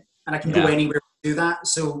working, and I can go anywhere to do that.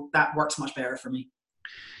 So that works much better for me.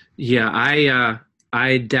 Yeah,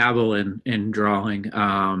 I dabble in drawing,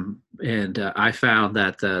 and I found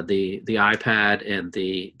that the iPad and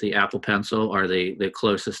the Apple Pencil are the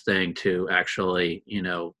closest thing to actually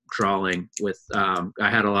drawing. With I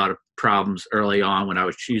had a lot of problems early on when I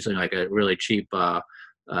was choosing like a really cheap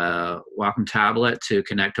Wacom tablet to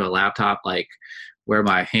connect to a laptop, like where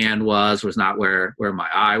my hand was not where my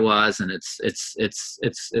eye was, and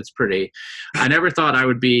it's pretty. I never thought I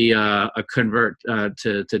would be a convert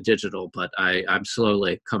to digital, but I'm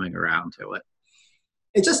slowly coming around to it.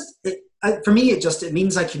 For me, it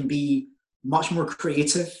means I can be much more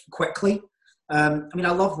creative quickly. I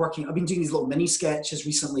love working. I've been doing these little mini sketches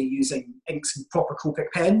recently using inks and proper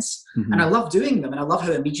Copic pens, and I love doing them, and I love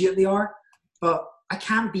how immediate they are. But I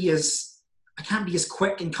can't be as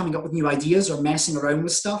quick in coming up with new ideas or messing around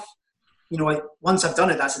with stuff. Once I've done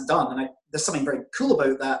it, that's done. And there's something very cool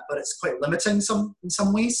about that, but it's quite limiting in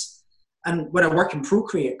some ways. And when I work in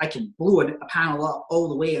Procreate, I can blow a panel up all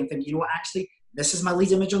the way and think, actually, this is my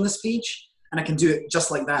lead image on this page. And I can do it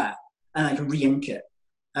just like that. And I can re-ink it.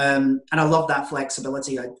 And I love that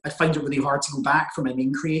flexibility. I find it really hard to go back for my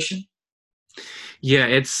main creation. Yeah,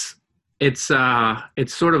 it's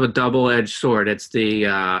sort of a double-edged sword. It's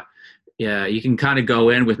you can kind of go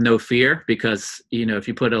in with no fear, because if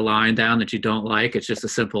you put a line down that you don't like, it's just a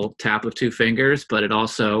simple tap of two fingers. But it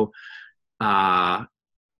also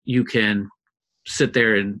you can sit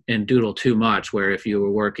there and doodle too much, where if you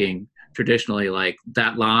were working traditionally, like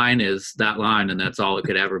that line is that line and that's all it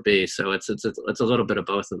could ever be. So it's a little bit of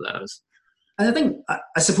both of those. And I think,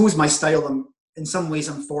 I suppose my style, in some ways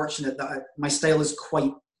I'm fortunate that my style is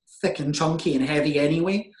quite thick and chunky and heavy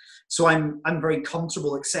anyway. So I'm very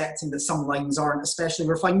comfortable accepting that some lines aren't especially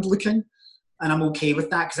refined looking, and I'm okay with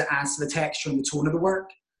that because it adds to the texture and the tone of the work.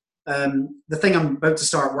 The thing I'm about to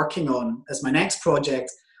start working on as my next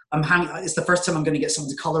project, it's the first time I'm going to get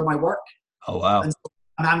someone to color my work. Oh, wow. And so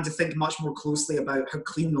I'm having to think much more closely about how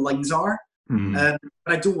clean the lines are. Mm-hmm.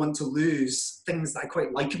 But I don't want to lose things that I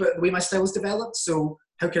quite like about the way my style is developed. So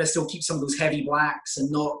how can I still keep some of those heavy blacks and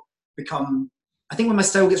not become... I think when my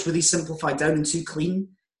style gets really simplified down and too clean,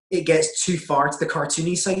 it gets too far to the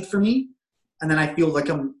cartoony side for me. And then I feel like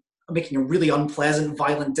I'm making a really unpleasant,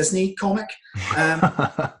 violent Disney comic.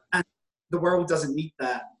 And the world doesn't need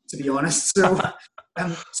that, to be honest. So,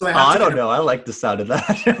 so I have I to don't know. I like the sound of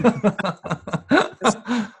that.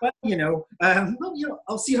 well,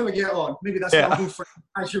 I'll see how I get on. Maybe that's Yeah. what I'll go for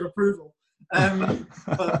as your approval.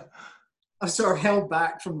 But I've sort of held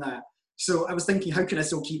back from that. So I was thinking, how can I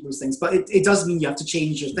still keep those things? But it does mean you have to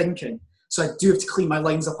change your thinking. So I do have to clean my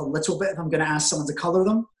lines up a little bit if I'm going to ask someone to colour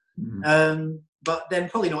them. Mm-hmm. But then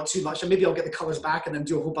probably not too much. And maybe I'll get the colours back and then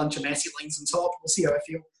do a whole bunch of messy lines on top. We'll see how I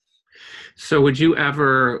feel. So would you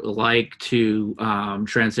ever like to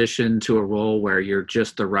transition to a role where you're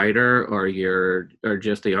just the writer or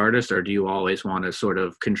just the artist, or do you always want to sort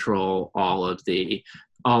of control all of the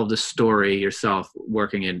story yourself,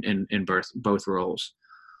 working in both roles?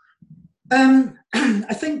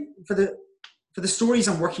 I think for the stories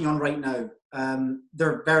I'm working on right now,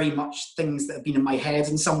 they're very much things that have been in my head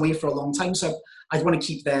in some way for a long time. So I'd want to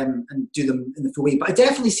keep them and do them in the full way. But I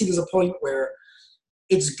definitely see there's a point where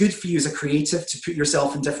it's good for you as a creative to put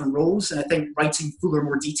yourself in different roles. And I think writing fuller,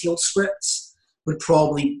 more detailed scripts would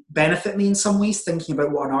probably benefit me in some ways, thinking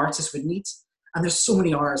about what an artist would need. And there's so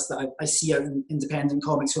many artists that I see out in independent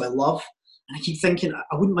comics who I love. And I keep thinking,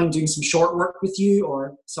 I wouldn't mind doing some short work with you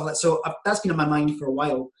or something like that. So that's been in my mind for a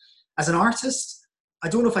while. As an artist, I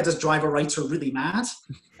don't know if I just drive a writer really mad,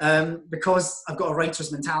 because I've got a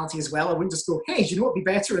writer's mentality as well. I wouldn't just go, hey, do you know what would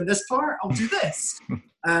be better in this part? I'll do this.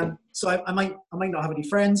 So I might not have any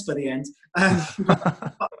friends by the end.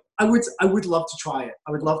 But I would love to try it.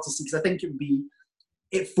 I would love to see, because I think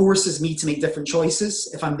it forces me to make different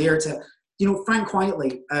choices if I'm there to, Frank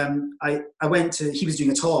Quietly, he was doing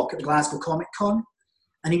a talk at the Glasgow Comic Con,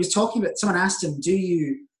 and he was talking about, someone asked him, do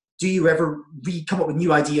you ever come up with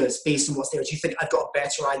new ideas based on what's there? Do you think I've got a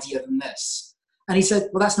better idea than this? And he said,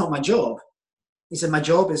 well, that's not my job. He said, my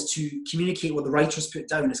job is to communicate what the writers put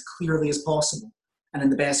down as clearly as possible and in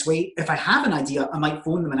the best way. If I have an idea, I might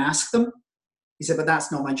phone them and ask them. He said, but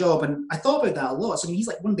that's not my job. And I thought about that a lot. So he's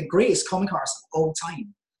like one of the greatest comic artists of all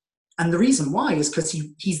time. And the reason why is because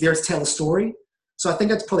he's there to tell a story. So I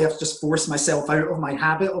think I'd probably have to just force myself out of my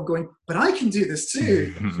habit of going, but I can do this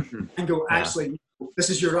too. And go, actually, this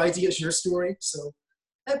is your idea, it's your story. So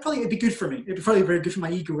it'd be good for me. It'd be probably very good for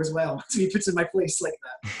my ego as well to be put in my place like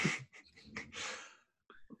that.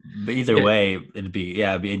 But either way, I'd be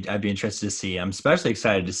interested to see. I'm especially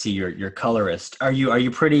excited to see your colorist. Are you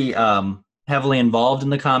pretty heavily involved in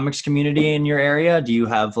the comics community in your area? Do you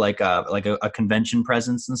have like a convention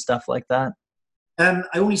presence and stuff like that? I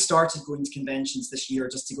only started going to conventions this year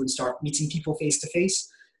just to go and start meeting people face to face.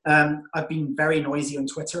 I've been very noisy on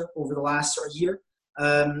Twitter over the last sort of year.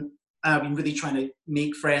 I've been really trying to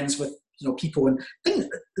make friends with people, and I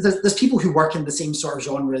think there's people who work in the same sort of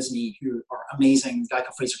genre as me who are amazing. A guy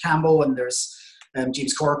called Fraser Campbell, and there's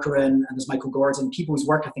James Corcoran, and there's Michael Gordon. People whose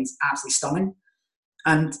work I think is absolutely stunning.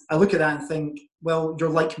 And I look at that and think, well, you're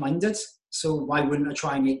like-minded, so why wouldn't I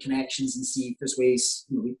try and make connections and see if there's ways,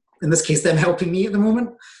 in this case, them helping me at the moment,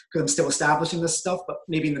 because I'm still establishing this stuff, but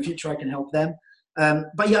maybe in the future I can help them.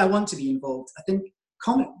 But yeah, I want to be involved. I think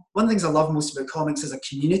one of the things I love most about comics as a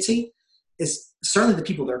community is certainly the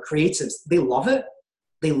people that are creatives. They love it.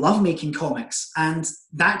 They love making comics. And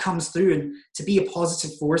that comes through. And to be a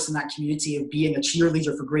positive force in that community of being a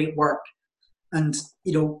cheerleader for great work and,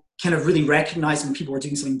 kind of really recognize when people are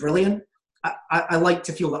doing something brilliant, I like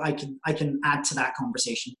to feel that I can add to that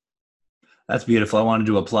conversation. That's beautiful. I wanted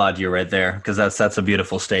to applaud you right there, because that's a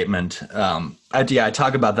beautiful statement. I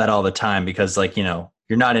talk about that all the time, because you're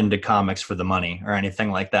not into comics for the money or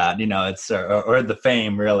anything like that. It's or the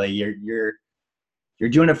fame, really. You're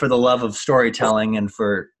doing it for the love of storytelling and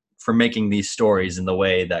for making these stories in the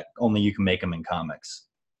way that only you can make them in comics.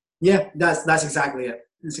 Yeah, that's exactly it.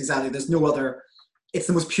 There's no other. It's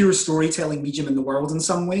the most pure storytelling medium in the world in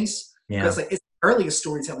some ways. Yeah. Because it's the earliest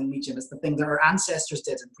storytelling medium. It's the thing that our ancestors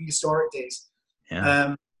did in prehistoric days.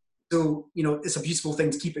 Yeah. So, it's a beautiful thing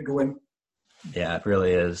to keep it going. Yeah, it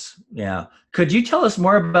really is. Yeah. Could you tell us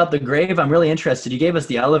more about The Grave? I'm really interested. You gave us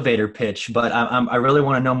the elevator pitch, but I really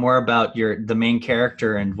want to know more about the main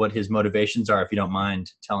character and what his motivations are, if you don't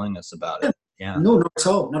mind telling us about it. Yeah. No, not at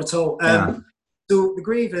all. Not at all. Yeah. So The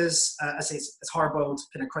Grave is, I say, it's hard-boiled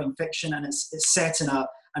kind of crime fiction, and it's set in a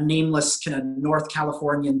nameless kind of North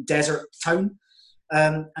Californian desert town.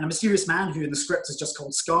 And a mysterious man who in the script is just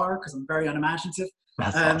called Scar, because I'm very unimaginative.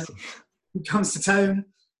 That's awesome. He comes to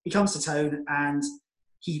town and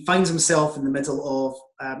he finds himself in the middle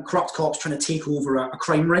of corrupt cops trying to take over a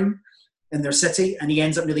crime ring in their city, and he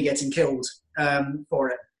ends up nearly getting killed for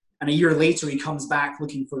it. And a year later, he comes back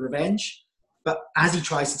looking for revenge. But as he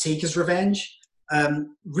tries to take his revenge,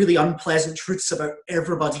 really unpleasant truths about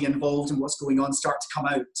everybody involved and what's going on start to come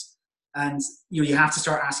out. And you have to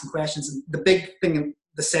start asking questions. And the big thing in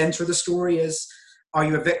the center of the story is, are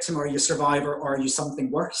you a victim, or are you a survivor, or are you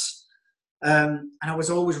something worse? And I was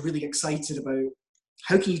always really excited about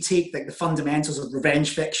how can you take the fundamentals of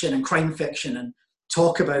revenge fiction and crime fiction and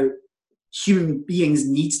talk about human beings'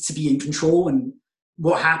 needs to be in control and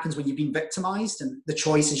what happens when you've been victimized and the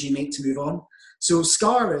choices you make to move on. So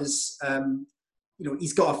Scar is,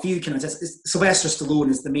 he's got a few kind of, Sylvester Stallone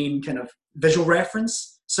is the main kind of visual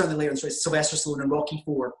reference. Certainly later in the story, Sylvester Stallone and Rocky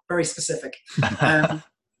IV, very specific.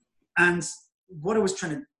 And what I was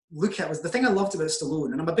trying to look at was the thing I loved about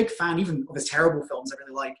Stallone, and I'm a big fan even of his terrible films I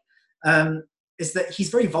really like, is that he's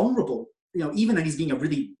very vulnerable. Even when he's being a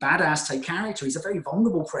really badass type character, he's a very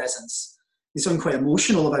vulnerable presence. There's something quite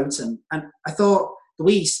emotional about him. And I thought the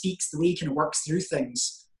way he speaks, the way he kind of works through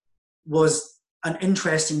things was an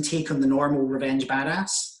interesting take on the normal revenge badass.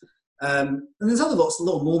 And there's other lots of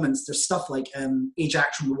little moments. There's stuff like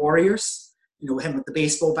Ajax from the Warriors, him with the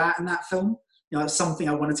baseball bat in that film. It's something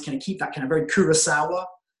I wanted to kind of keep, that kind of very Kurosawa,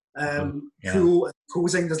 cool and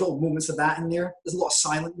posing. There's little moments of that in there. There's a lot of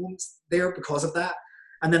silent moments there because of that.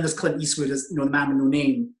 And then there's Clint Eastwood as, the man with no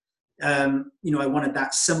name. I wanted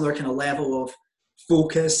that similar kind of level of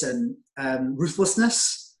focus and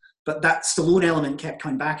ruthlessness. But that Stallone element kept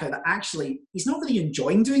coming back out, that actually he's not really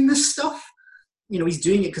enjoying doing this stuff. He's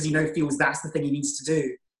doing it because he now feels that's the thing he needs to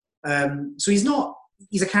do. So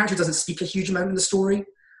he's a character who doesn't speak a huge amount in the story.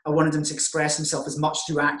 I wanted him to express himself as much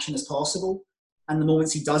through action as possible. And the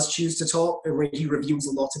moments he does choose to talk are where he reveals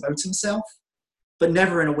a lot about himself, but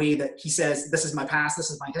never in a way that he says, this is my past, this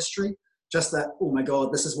is my history. Just that, oh my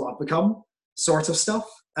God, this is what I've become, sort of stuff.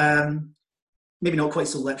 Maybe not quite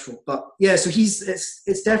so literal, but yeah, so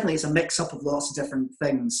it's definitely a mix up of lots of different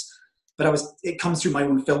things, but it comes through my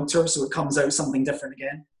own filter, so it comes out something different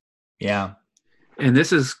again. Yeah. And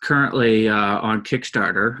this is currently on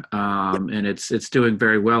Kickstarter, and it's doing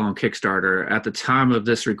very well on Kickstarter. At the time of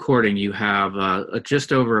this recording, you have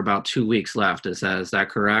just over about 2 weeks left. Is that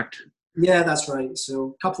correct? Yeah, that's right.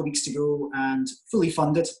 So a couple of weeks to go, and fully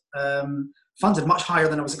funded. Funded much higher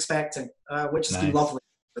than I was expecting, which has been lovely.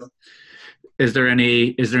 Is there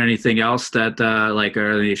anything else that are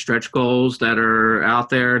there any stretch goals that are out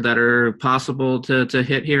there that are possible to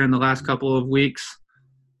hit here in the last couple of weeks?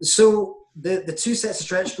 So the two sets of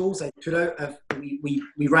stretch goals I put out,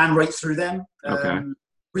 we ran right through them.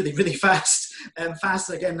 Really, really fast,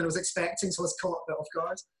 faster again than I was expecting. So I was caught a bit off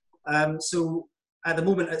guard. So at the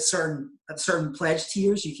moment, at certain pledge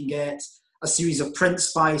tiers, you can get a series of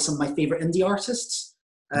prints by some of my favorite indie artists,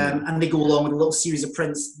 and they go along with a little series of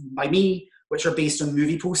prints by me, which are based on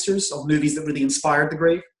movie posters of movies that really inspired The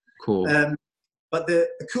Grave. Cool. But the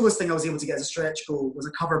coolest thing I was able to get as a stretch goal was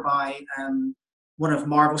a cover by one of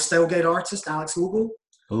Marvel's style guide artists, Alex Vogel.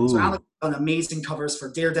 Ooh. So Alex has done amazing covers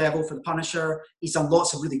for Daredevil, for The Punisher. He's done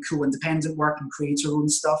lots of really cool independent work and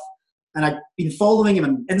creator-owned stuff. And I've been following him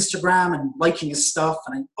on Instagram and liking his stuff.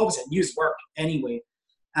 And I obviously knew his work anyway.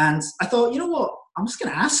 And I thought, you know what? I'm just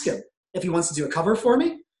going to ask him if he wants to do a cover for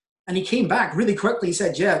me. And he came back really quickly. He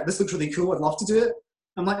said, yeah, this looks really cool. I'd love to do it.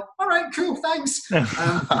 I'm like, all right, cool, thanks.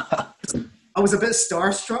 I was a bit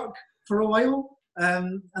starstruck for a while.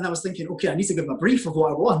 And I was thinking, okay, I need to give him a brief of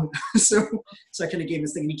what I want. so I kind of gave him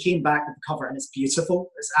this thing, and he came back with the cover, and it's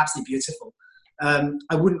beautiful. It's absolutely beautiful.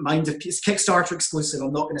 I wouldn't mind if it's Kickstarter exclusive.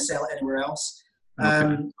 I'm not going to sell it anywhere else.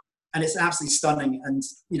 Okay. And it's absolutely stunning. And,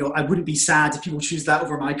 I wouldn't be sad if people choose that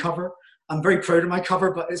over my cover. I'm very proud of my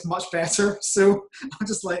cover, but it's much better. So I'm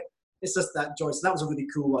just like, it's just that joy. So that was a really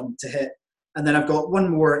cool one to hit. And then I've got one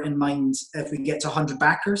more in mind if we get to 100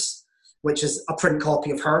 backers, which is a print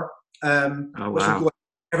copy of her. Which will go to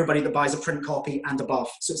everybody that buys a print copy and above.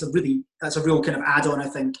 So that's a real kind of add-on, I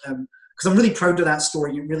think, because I'm really proud of that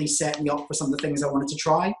story. It really set me up for some of the things I wanted to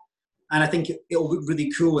try, and I think it'll look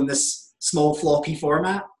really cool in this small floppy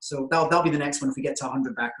format. So that'll be the next one if we get to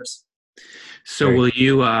 100 backers. So will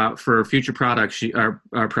you, for future products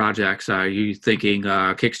or projects, are you thinking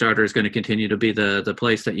Kickstarter is going to continue to be the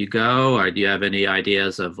place that you go, or do you have any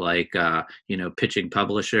ideas of pitching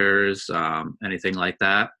publishers, anything like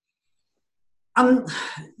that?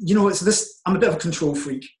 It's this. I'm a bit of a control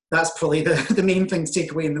freak. That's probably the main thing to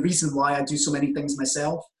take away, and the reason why I do so many things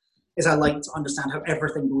myself is I like to understand how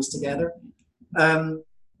everything goes together.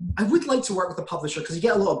 I would like to work with a publisher because you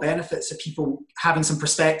get a lot of benefits of people having some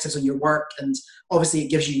perspectives on your work, and obviously it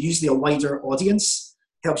gives you usually a wider audience,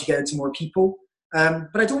 helps you get out to more people.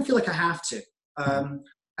 But I don't feel like I have to.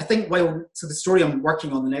 I think the story I'm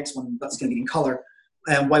working on, the next one that's going to be in color,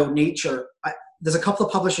 Wild Nature. There's a couple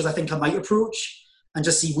of publishers I think I might approach and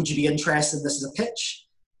just see, would you be interested in this as a pitch?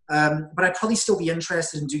 But I'd probably still be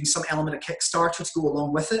interested in doing some element of Kickstarter to go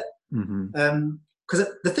along with it. Mm-hmm. Because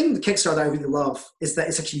the thing with Kickstarter that I really love is that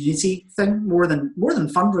it's a community thing more than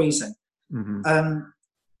fundraising. Mm-hmm.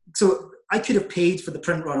 So I could have paid for the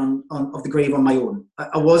print run of The Grave on my own.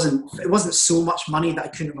 It wasn't so much money that I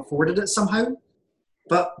couldn't have afforded it somehow,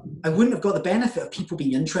 but I wouldn't have got the benefit of people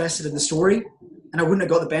being interested in the story, and I wouldn't have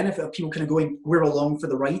got the benefit of people kind of going, we're along for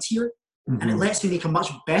the ride here. Mm-hmm. And it lets me make a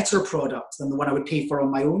much better product than the one I would pay for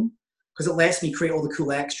on my own, because it lets me create all the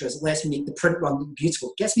cool extras. It lets me make the print run look beautiful.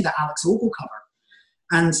 It gets me that Alex Ogle cover.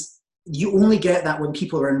 And you only get that when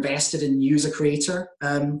people are invested in you as a creator.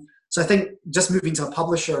 So I think just moving to a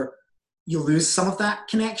publisher, you lose some of that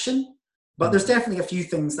connection. But there's definitely a few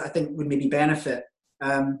things that I think would maybe benefit.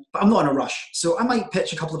 But I'm not in a rush. So I might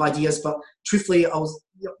pitch a couple of ideas, but truthfully,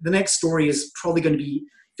 the next story is probably going to be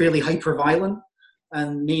fairly hyper-violent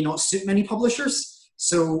and may not suit many publishers.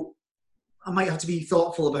 So I might have to be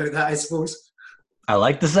thoughtful about that, I suppose. I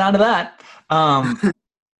like the sound of that.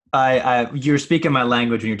 You're speaking my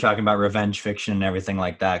language when you're talking about revenge fiction and everything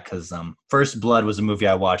like that, because First Blood was a movie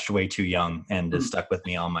I watched way too young and has stuck with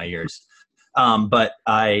me all my years. But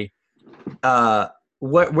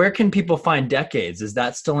where can people find Decades? Is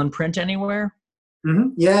that still in print anywhere? Mm-hmm.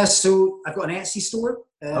 Yeah, so I've got an Etsy store.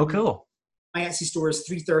 Oh, cool. My Etsy store is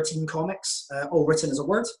 313 Comics, all written as a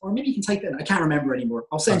word, or maybe you can type it in. I can't remember anymore.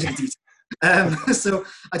 I'll send you the details. So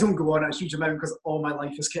I don't go on a huge amount because all my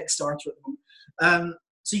life is Kickstarter at the moment.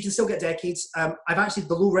 So you can still get Decades. I've actually,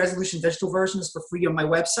 the low resolution digital version is for free on my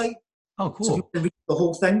website. Oh, cool. So you can read the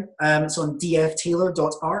whole thing. It's on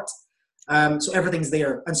dftaylor.art. So everything's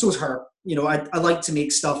there. And so is her. You know, I like to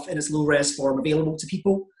make stuff in its low res form available to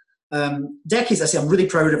people. Decades, I say, I'm really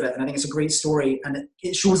proud of it. And I think it's a great story. And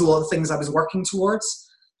it shows a lot of things I was working towards.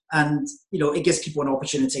 And, you know, it gives people an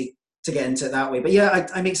opportunity to get into it that way. But yeah,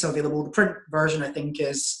 I make some available. The print version, I think,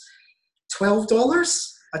 is $12.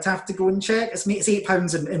 I'd have to go and check. It's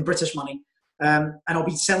 £8 in British money. And I'll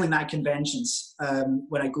be selling that at conventions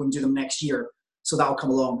when I go and do them next year. So that'll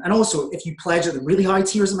come along. And also, if you pledge at the really high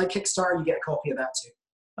tiers in my Kickstarter, you get a copy of that too.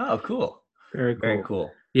 Oh, cool. Very cool. Very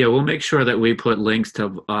cool. Yeah, we'll make sure that we put links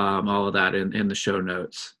to all of that in the show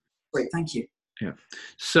notes. Great, thank you. Yeah.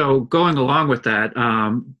 So going along with that,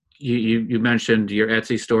 you mentioned your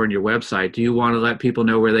Etsy store and your website. Do you want to let people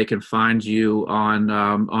know where they can find you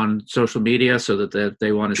on social media so that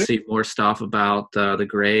they want to see more stuff about The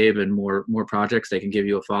Grave and more projects, they can give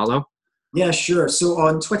you a follow? Yeah, sure. So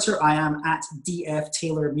on Twitter, I am at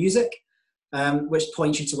dftaylormusic, which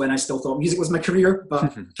points you to when I still thought music was my career,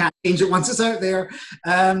 but can't change it once it's out there.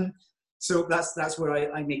 So that's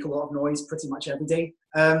where I make a lot of noise pretty much every day.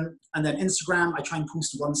 And then Instagram, I try and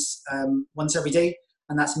post once every day,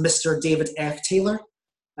 and that's Mr. David F. Taylor.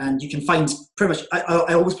 And you can find pretty much,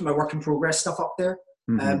 I always put my work in progress stuff up there.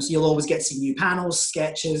 So you'll always get to see new panels,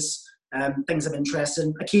 sketches, things I'm interested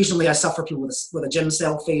in. Occasionally I suffer people with a gym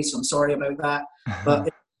cell face, so I'm sorry about that. But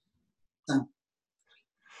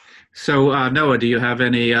So Noah, do you have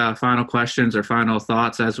any final questions or final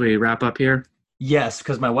thoughts as we wrap up here? Yes,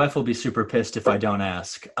 because my wife will be super pissed if I don't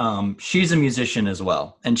ask. She's a musician as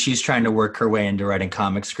well, and she's trying to work her way into writing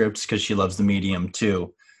comic scripts because she loves the medium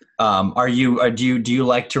too. Do you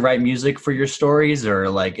like to write music for your stories, or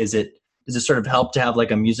like does it sort of help to have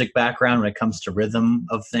like a music background when it comes to rhythm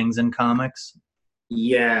of things in comics?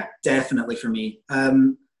 Yeah, definitely for me.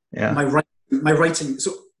 Yeah, my writing.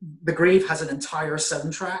 So The Grave has an entire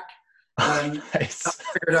soundtrack. Nice. I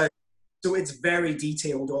figured out. So it's very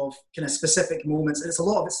detailed of kind of specific moments. And it's a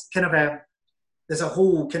lot of it's kind of there's a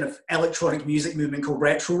whole kind of electronic music movement called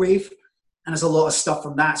retrowave. And there's a lot of stuff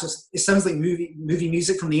from that. So it sounds like movie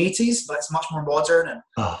music from the 80s, but it's much more modern. And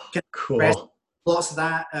cool. Lots of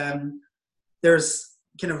that. There's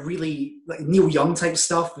kind of really like Neil Young type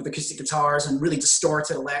stuff with acoustic guitars and really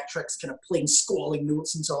distorted electrics, kind of playing squalling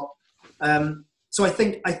notes and so on. So I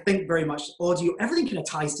think very much audio, everything kind of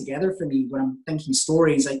ties together for me when I'm thinking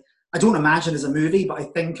stories. I don't imagine as a movie, but I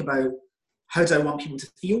think about how do I want people to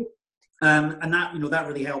feel, and that that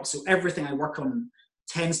really helps. So everything I work on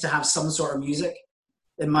tends to have some sort of music.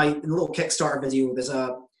 In the little Kickstarter video, there's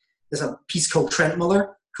a piece called Trent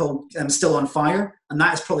Muller called "Still on Fire," and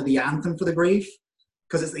that is probably the anthem for The Grave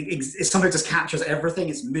because it somehow just captures everything.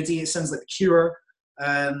 It's moody. It sounds like The Cure.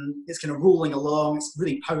 It's kind of rolling along. It's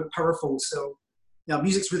really powerful. So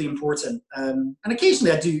music's really important. And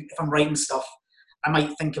occasionally I do, if I'm writing stuff, I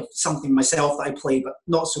might think of something myself that I play, but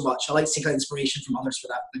not so much. I like to take out inspiration from others for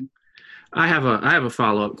that thing. I have a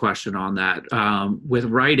follow-up question on that. With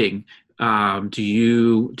writing, do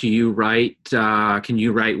you write? Can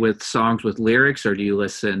you write with songs with lyrics, or do you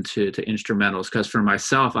listen to instrumentals? Because for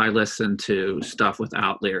myself, I listen to stuff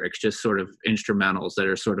without lyrics, just sort of instrumentals that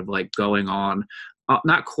are sort of like going on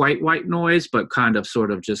not quite white noise, but kind of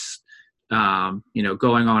sort of just,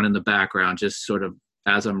 going on in the background, just sort of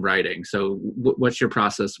as I'm writing. So what's your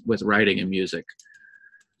process with writing and music?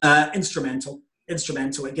 Instrumental.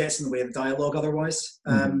 It gets in the way of the dialogue otherwise.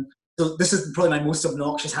 So this is probably my most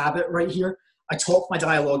obnoxious habit right here. I talk my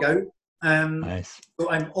dialogue out. Nice. So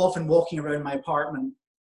I'm often walking around my apartment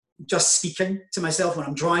just speaking to myself. When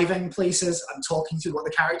I'm driving places, I'm talking to what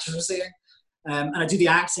the characters are saying. And I do the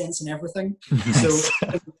accents and everything. Nice. So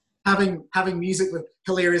having music with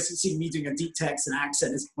hilarious, seeing me doing a deep text and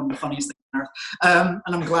accent is one of the funniest things on earth.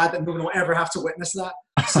 And I'm glad that no one will ever have to witness that.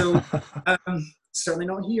 So certainly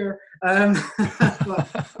not here. But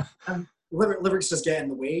lyrics just get in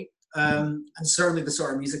the way. And certainly the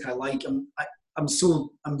sort of music I like. I'm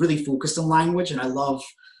really focused on language, and I love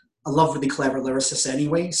really clever lyricists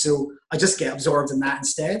anyway. So I just get absorbed in that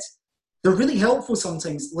instead. They're really helpful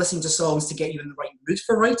sometimes, listening to songs to get you in the right mood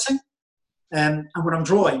for writing. And when I'm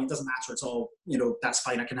drawing, it doesn't matter at all. That's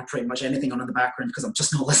fine. I can have pretty much anything on in the background because I'm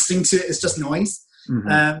just not listening to it. It's just noise.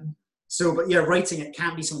 But yeah, writing, it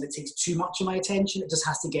can't be something that takes too much of my attention. It just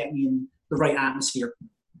has to get me in the right atmosphere.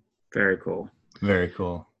 Very cool. Very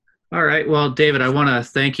cool. All right. Well, David, I want to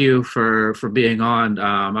thank you for being on.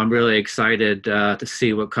 I'm really excited to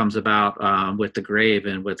see what comes about with The Grave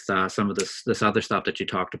and with some of this other stuff that you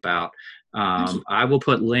talked about. I will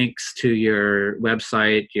put links to your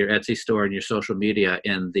website, your Etsy store, and your social media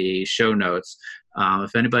in the show notes.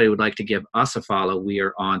 If anybody would like to give us a follow, we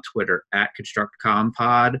are on Twitter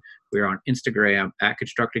 @ConstructedComPod. We are on Instagram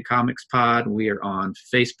 @ConstructedComicsPod. We are on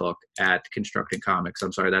Facebook @ConstructedComics.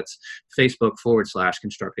 I'm sorry, that's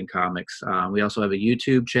Facebook.com/ConstructedComics. We also have a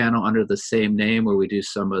YouTube channel under the same name where we do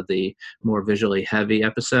some of the more visually heavy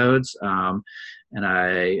episodes. And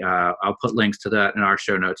I'll put links to that in our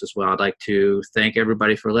show notes as well. I'd like to thank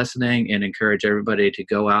everybody for listening and encourage everybody to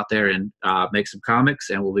go out there and make some comics.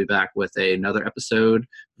 And we'll be back with another episode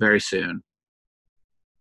very soon.